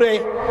পিরোজপুরে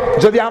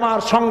যদি আমার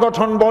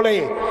সংগঠন বলে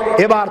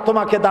এবার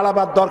তোমাকে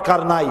দাঁড়াবার দরকার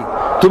নাই,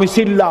 তুমি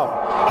চিল্লাও,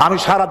 আমি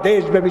সারা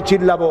দেশব্যাপী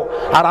চিল্লাবো।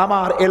 আর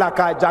আমার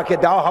এলাকায় যাকে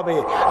দেওয়া হবে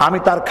আমি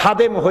তার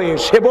খাদেম হয়ে,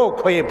 সেবক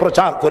হয়ে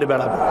প্রচার করে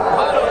বেড়াবো।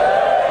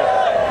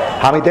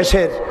 আমি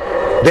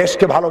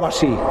দেশকে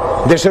ভালোবাসি,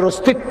 দেশের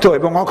অস্তিত্ব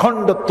এবং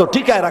অখণ্ডত্ব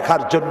টিকায়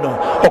রাখার জন্য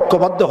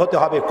ঐক্যবদ্ধ হতে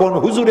হবে। কোন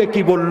হুজুরে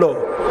কি বলল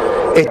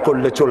এই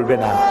করলে চলবে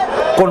না,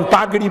 কোন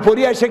পাগড়ি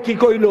পরিয়ে এসে কি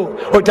কইল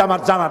ওইটা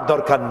আমার জানার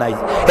দরকার নাই।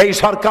 এই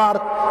সরকার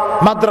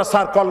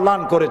মাদ্রাসার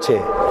কল্যাণ করেছে,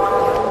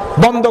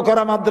 বন্ধ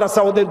করা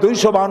মাদ্রাসা, ওদের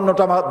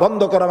 252টা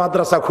বন্ধ করা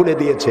মাদ্রাসা খুলে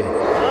দিয়েছে।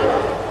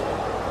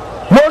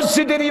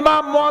 মসজিদের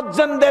ইমাম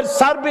মুয়াজ্জিনদের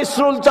সার্ভিস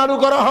রুল চালু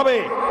করা হবে,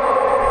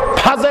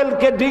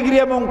 ফাজেলকে ডিগ্রি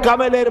এবং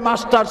কামেলের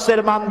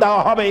মাস্টার্সের মান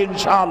দেওয়া হবে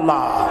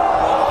ইনশাআল্লাহ।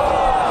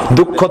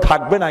 দুঃখ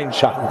থাকবে না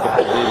ইনশাআল্লাহ,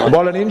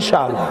 বলেন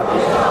ইনশাআল্লাহ।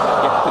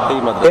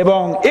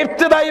 এবং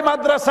ইবতেদায়ী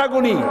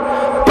মাদ্রাসাগুলি,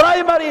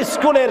 প্রাইমারি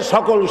স্কুলের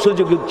সকল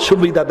সুযোগ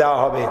সুবিধা দেওয়া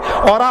হবে।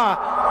 ওরা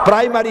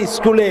প্রাইমারি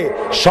স্কুলে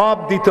সব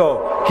দিত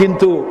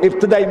কিন্তু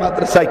ইবতেদায়ী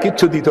মাদ্রাসায়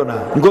কিচ্ছু দিত না,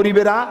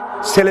 গরিবেরা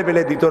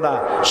ছেলেপেলে দিত না,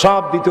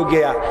 সব দিত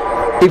গিয়া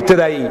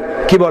ইবতেদায়ী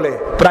কি বলে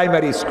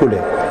প্রাইমারি স্কুলে।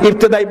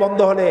 ইবতেদায়ী বন্ধ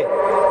হলে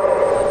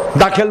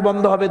দাখিল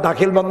বন্ধ হবে,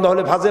 দাখিল বন্ধ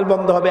হলে ফাজেল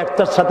বন্ধ হবে,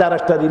 একটার সাথে আর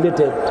একটা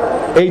রিলেটেড।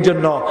 এই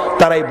জন্য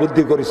তারা এই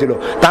বুদ্ধি করেছিল।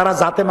 তারা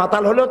যাতে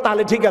মাতাল হলেও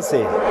তাহলে ঠিক আছে,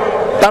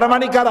 তারা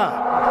মানে কারা?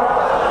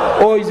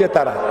 ওই যে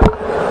তারা,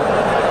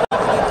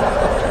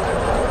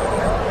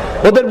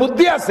 ওদের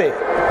বুদ্ধি আছে,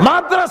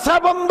 মাদ্রাসা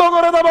বন্ধ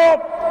করে দেব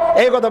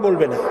এই কথা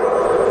বলবে না।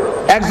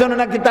 একজনে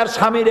নাকি তার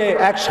স্বামীরে,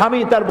 এক স্বামী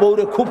তার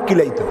বউরে খুব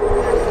কিলাইতো।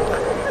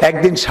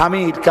 একদিন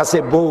স্বামীর কাছে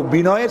বউ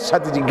বিনয়ের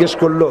সাথে জিজ্ঞেস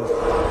করলো,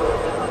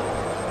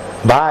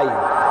 ভাই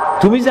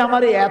তুমি যে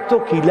আমারে এত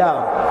কিলাও,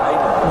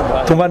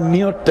 তোমার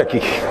নিয়তটা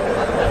কি?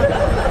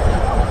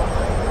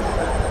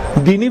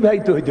 দিনী ভাই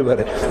তো হইতে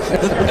পারে,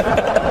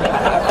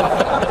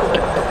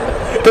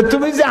 তো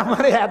তুমি যে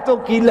আমারে এত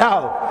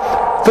কিলাও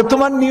তো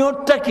তোমার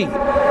নিয়তটা কি?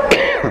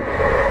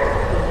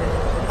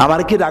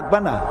 আমার কি রাখবা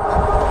না?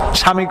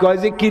 স্বামী কয়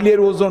যে কিলের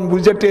ওজন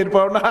বুঝে টের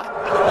পাও না,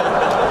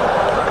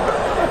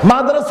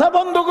 মাদ্রাসা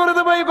বন্ধ করে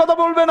দেবো এই কথা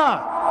বলবে না।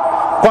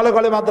 কলে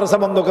কলে মাদ্রাসা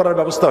বন্ধ করার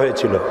ব্যবস্থা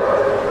হয়েছিল।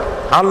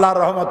 আল্লাহর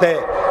রহমতে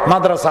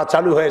মাদ্রাসা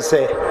চালু হয়েছে,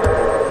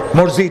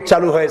 মসজিদ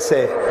চালু হয়েছে,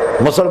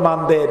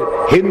 মুসলমানদের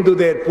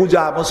হিন্দুদের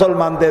পূজা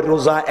মুসলমানদের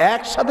রোজা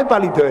একসাথে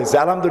পালিত হয়েছে,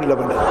 আলহামদুলিল্লাহ।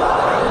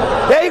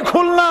 এই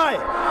খুলনায়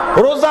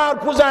রোজা আর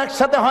পূজা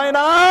একসাথে হয়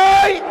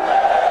নাই,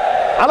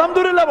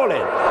 আলহামদুলিল্লাহ বলে।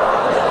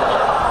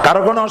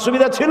 কারো কোনো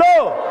অসুবিধা ছিল?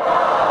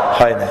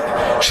 হয় না।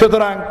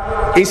 সুতরাং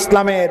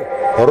ইসলামের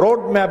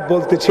রোড ম্যাপ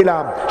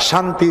বলতেছিলাম,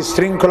 শান্তি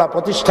শৃঙ্খলা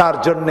প্রতিষ্ঠার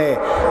জন্য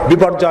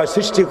বিপর্যয়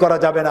সৃষ্টি করা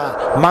যাবে না,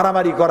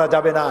 মারামারি করা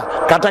যাবে না,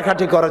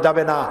 কাটাকাটি করা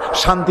যাবে না,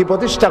 শান্তি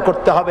প্রতিষ্ঠা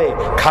করতে হবে,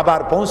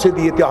 খাবার পৌঁছে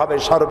দিতে হবে,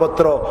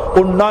 সর্বত্র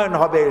উন্নয়ন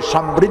হবে,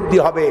 সমৃদ্ধি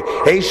হবে।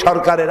 এই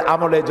সরকারের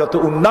আমলে যত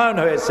উন্নয়ন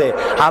হয়েছে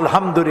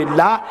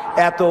আলহামদুলিল্লাহ,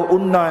 এত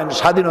উন্নয়ন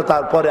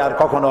স্বাধীনতার পরে আর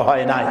কখনো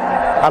হয় নাই,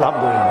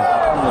 আলহামদুলিল্লাহ।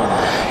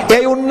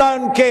 এই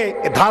উন্নয়নকে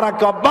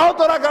ধারাকে অব্যাহত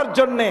রাখার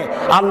জন্য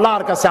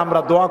আল্লাহর কাছে আমরা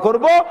দোয়া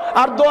করব।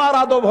 আর দোয়ার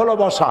আদব হলো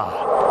বসা।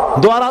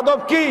 দোয়ার আদব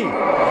কি?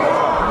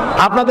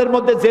 আপনাদের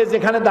মধ্যে যে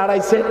যেখানে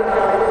দাঁড়াইছে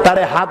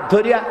তারে হাত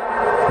ধরিয়া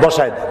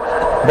বসায় দেন,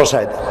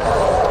 বসায় দেন।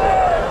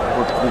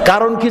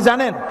 কারণ কি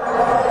জানেন?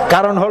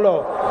 কারণ হলো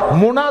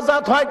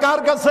মুনাজাত হয় কার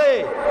কাছে?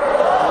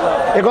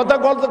 একথা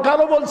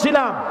কালো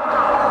বলছিলাম,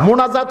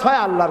 মুনাজাত হয়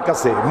আল্লাহর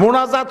কাছে।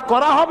 মুনাজাত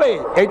করা হবে,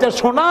 এটা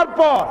শোনার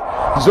পর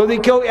যদি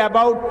কেউ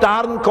অ্যাবাউট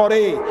টার্ন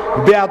করে,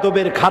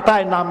 বেয়াদবের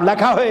খাতায় নাম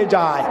লেখা হয়ে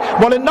যায়।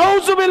 বলে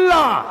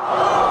নাউজুবিল্লাহ।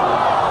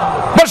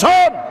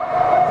 বসুন,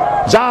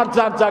 যার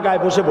যার জায়গায়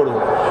বসে পড়ুন।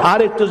 আর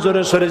একটু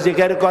জোরে সরে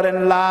জিকির করেন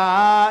লা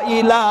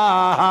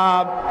ইলাহা,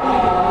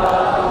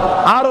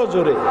 আরো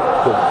জোরে।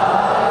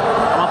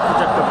 মাত্র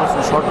চারটা প্রশ্ন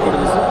শর্ট করে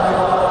দিয়েছে,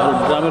 আর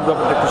গ্রামের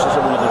ব্যাপারটা একটু শেষে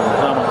বলে দেবেন।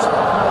 গ্রাম আছে,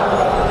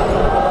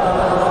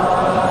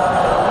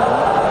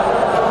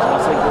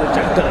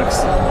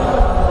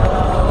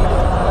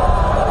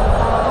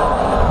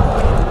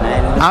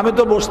 আমি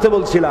তো বসতে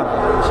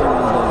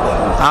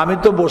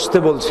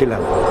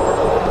বলছিলাম,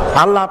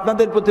 আল্লাহ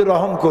আপনাদের প্রতি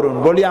রহম করুন।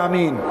 বলি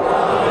আমিন,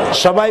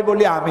 সবাই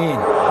বলি আমিন।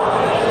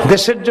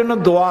 দেশের জন্য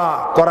দোয়া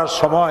করার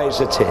সময়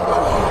এসেছে,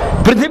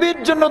 পৃথিবীর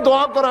জন্য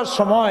দোয়া করার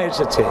সময়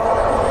এসেছে,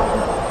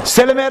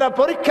 ছেলেমেয়েরা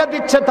পরীক্ষা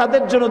দিচ্ছে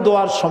তাদের জন্য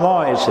দোয়ার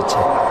সময় এসেছে।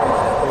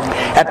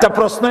 একটা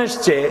প্রশ্ন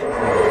এসছে,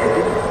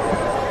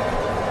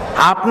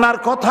 আপনার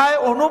কথায়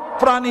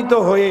অনুপ্রাণিত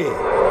হয়ে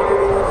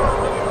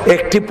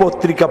একটি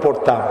পত্রিকা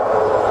পড়তাম,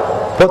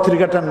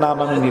 পত্রিকাটার নাম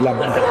আমি নিলাম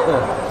না,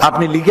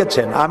 আপনি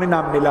লিখেছেন, আমি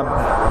নাম নিলাম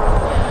না।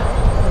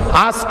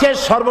 আজকে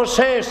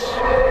সর্বশেষ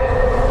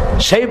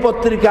সেই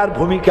পত্রিকার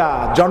ভূমিকা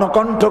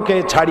জনকণ্ঠকে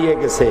ছাড়িয়ে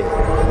গেছে।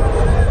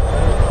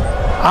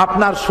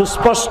 আপনার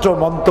সুস্পষ্ট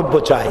মন্তব্য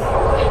চাই।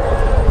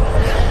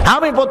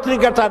 আমি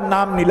পত্রিকাটার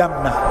নাম নিলাম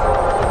না।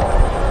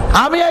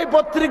 আমি এই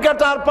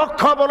পত্রিকাটার পক্ষ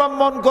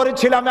অবলম্বন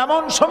করেছিলাম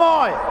এমন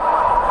সময়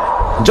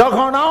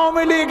যখন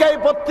আওয়ামী লীগ এই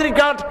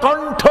পত্রিকার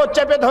কণ্ঠ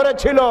চেপে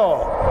ধরেছিল,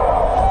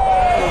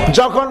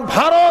 যখন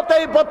ভারত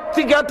এই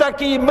পত্রিকাটা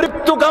কি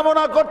মৃত্যু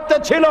কামনা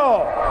করতেছিল,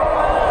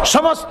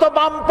 সমস্ত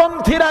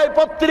বামপন্থীরা এই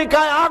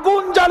পত্রিকায়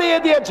আগুন জ্বালিয়ে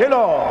দিয়েছিল।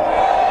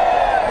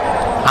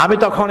 আমি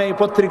তখন এই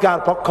পত্রিকার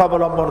পক্ষ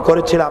অবলম্বন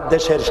করেছিলাম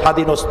দেশের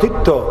স্বাধীন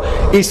অস্তিত্ব,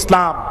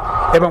 ইসলাম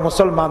এবং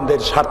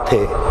মুসলমানদের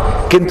স্বার্থে।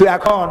 কিন্তু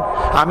এখন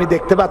আমি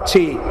দেখতে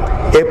পাচ্ছি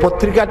এই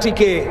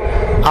পত্রিকাটিকে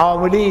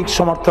আওয়ামী লীগ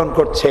সমর্থন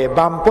করছে,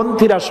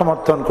 বামপন্থীরা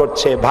সমর্থন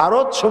করছে,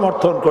 ভারত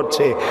সমর্থন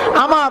করছে।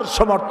 আমার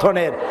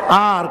সমর্থনের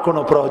আর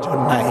কোনো প্রয়োজন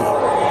নাই।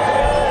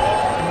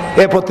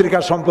 এই পত্রিকা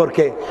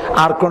সম্পর্কে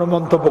আর কোনো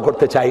মন্তব্য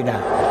করতে চাই না।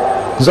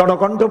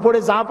 জনকণ্ঠ পড়ে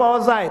যা পাওয়া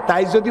যায়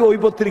তাই যদি ওই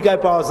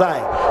পত্রিকায় পাওয়া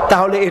যায়,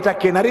 তাহলে এটা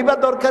কেনারই বা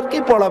দরকার কি,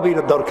 পড়াবির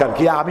দরকার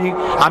কি?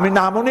 আমি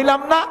নামও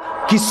নিলাম না,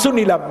 কিচ্ছু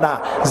নিলাম না।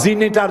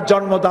 যিনি তার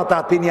জন্মদাতা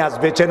তিনি আজ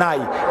বেঁচে নাই।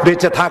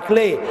 বেঁচে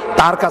থাকলে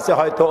তার কাছে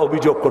হয়তো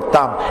অভিযোগ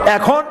করতাম।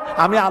 এখন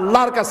আমি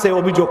আল্লাহর কাছে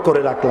অভিযোগ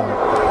করে রাখলাম।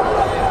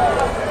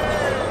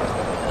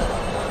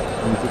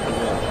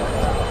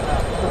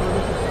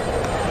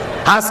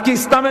 আজকে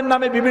ইসলামের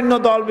নামে বিভিন্ন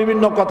দল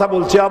বিভিন্ন কথা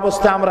বলছে,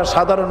 অবস্থায় আমরা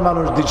সাধারণ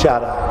মানুষ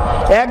দিশাহারা।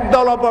 এক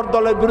দল অপর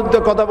দলের বিরুদ্ধে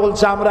কথা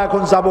বলছে, আমরা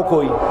এখন যাব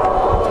কই?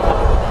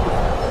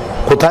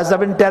 কোথায়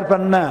যাবেন টের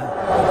পান না।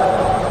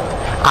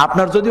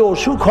 আপনার যদি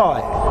অসুখ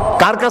হয়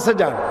কার কাছে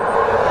যান?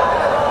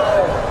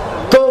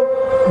 তো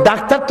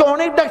ডাক্তার তো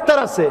অনেক ডাক্তার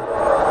আছে।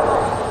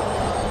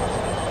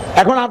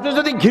 এখন আপনি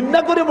যদি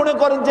ঘৃণা করে মনে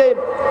করেন যে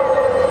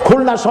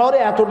খুলনা শহরে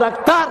এত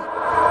ডাক্তার,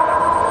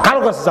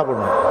 কারো কাছে যাব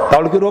না,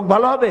 তাহলে কি রোগ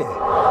ভালো হবে?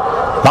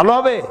 ভালো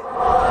হবে?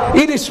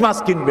 ইলিশ মাছ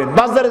কিনবেন,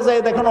 বাজারে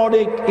যাই দেখেন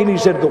অনেক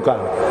ইলিশের দোকান।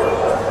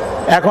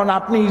 এখন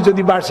আপনি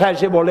যদি বাসায়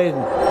এসে বলেন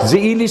যে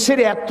ইলিশের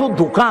এত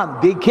দোকান,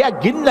 দেখিয়া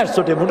গিন্নার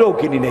চোটে মোটেও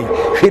কিনি নেই,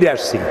 ফিরে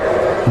আসছি,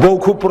 বউ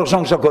খুব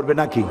প্রশংসা করবে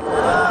নাকি?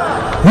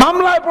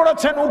 মামলায়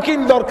পড়েছেন,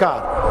 উকিল দরকার,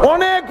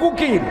 অনেক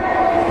উকিল।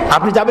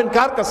 আপনি যাবেন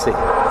কার কাছে?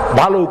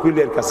 ভালো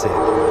উকিলের কাছে,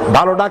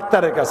 ভালো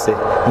ডাক্তারের কাছে,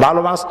 ভালো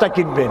মাছটা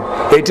কিনবেন।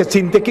 এটা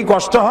চিনতে কি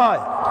কষ্ট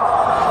হয়?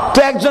 তো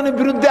একজনের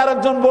বিরুদ্ধে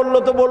আরেকজন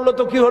বললো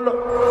তো কি হলো?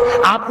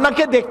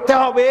 আপনাকে দেখতে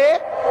হবে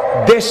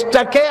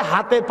দেশটাকে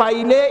হাতে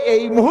পাইলে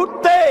এই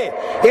মুহূর্তে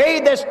এই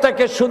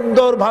দেশটাকে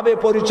সুন্দরভাবে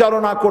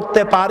পরিচালনা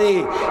করতে পারে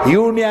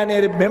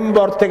ইউনিয়নের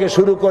মেম্বার থেকে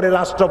শুরু করে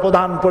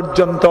রাষ্ট্রপ্রধান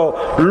পর্যন্ত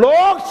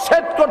লোক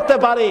সেট করতে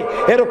পারে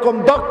এরকম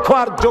দক্ষ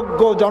আর যোগ্য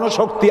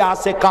জনশক্তি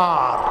আছে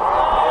কার?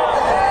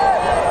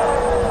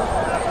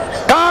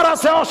 কার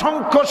আছে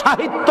অসংখ্য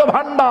সাহিত্য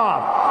ভান্ডার?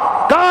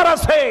 কার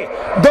আছে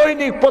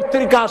দৈনিক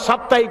পত্রিকা,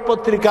 সাপ্তাহিক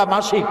পত্রিকা,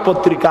 মাসিক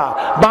পত্রিকা,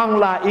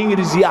 বাংলা,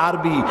 ইংরেজি,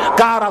 আরবি?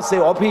 কার আছে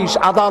অফিস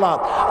আদালত?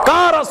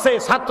 কার আছে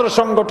ছাত্র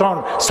সংগঠন,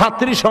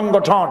 ছাত্রী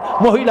সংগঠন,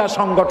 মহিলা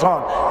সংগঠন?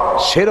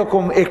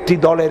 সেরকম একটি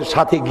দলের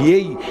সাথে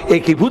গিয়েই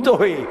একীভূত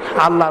হয়ে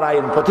আল্লাহর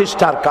আইন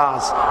প্রতিষ্ঠার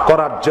কাজ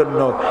করার জন্য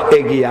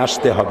এগিয়ে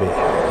আসতে হবে।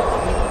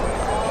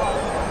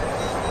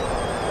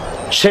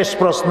 শেষ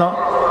প্রশ্ন,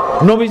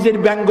 নবীজির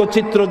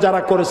ব্যঙ্গচিত্র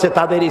যারা করেছে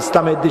তাদের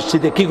ইসলামের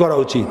দৃষ্টিতে কি করা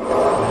উচিত?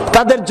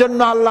 তাদের জন্য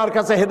আল্লাহর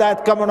কাছে হেদায়েত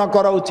কামনা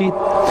করা উচিত।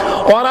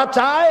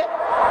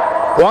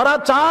 ওরা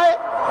চায়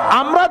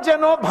আমরা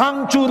যেন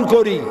ভাঙচুর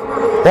করি।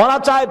 ওরা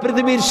চায়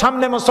পৃথিবীর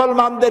সামনে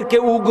মুসলমানদেরকে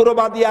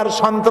উগ্রবাদী আর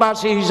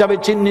সন্ত্রাসী হিসাবে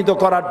চিহ্নিত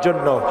করার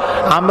জন্য।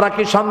 আমরা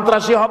কি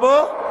সন্ত্রাসী হব?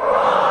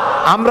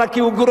 আমরা কি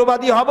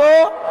উগ্রবাদী হব?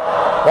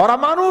 ওরা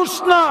মানুষ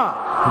না।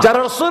 যারা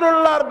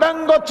রাসূলুল্লাহর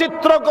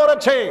ব্যঙ্গচিত্র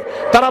করেছে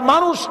তারা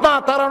মানুষ না,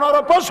 তারা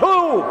নরপশু।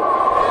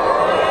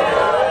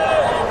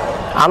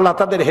 আল্লাহ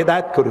তাদের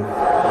হেদায়েত করুন।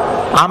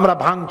 আমরা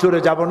ভাঙচুরে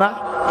যাব না,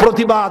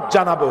 প্রতিবাদ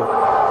জানাবো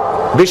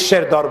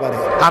বিশ্বের দরবারে।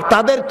 আর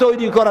তাদের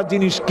তৈরি করা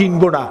জিনিস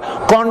কিনবো না।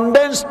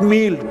 কনডেন্সড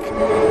মিল্ক,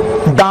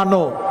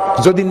 দানো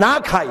যদি না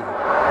খাই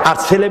আর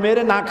ছেলে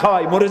মেয়েরে না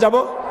খাওয়াই, মরে যাব?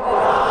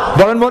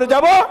 বলেন মরে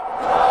যাব?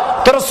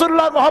 তো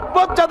রাসূলুল্লাহর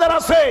মহব্বত যাদের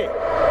আছে,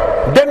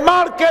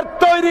 ডেনমার্কের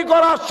তৈরি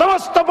করা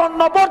সমস্ত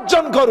পণ্য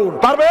বর্জন করুন।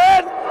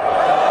 পারবেন?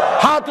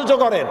 হাত উঁচু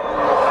করেন।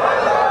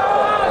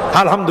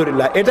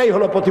 আলহামদুলিল্লাহ, এটাই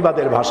হলো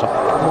প্রতিবাদের ভাষা।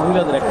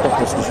 মহিলাদের একটা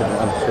প্রশ্ন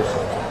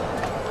শেষ।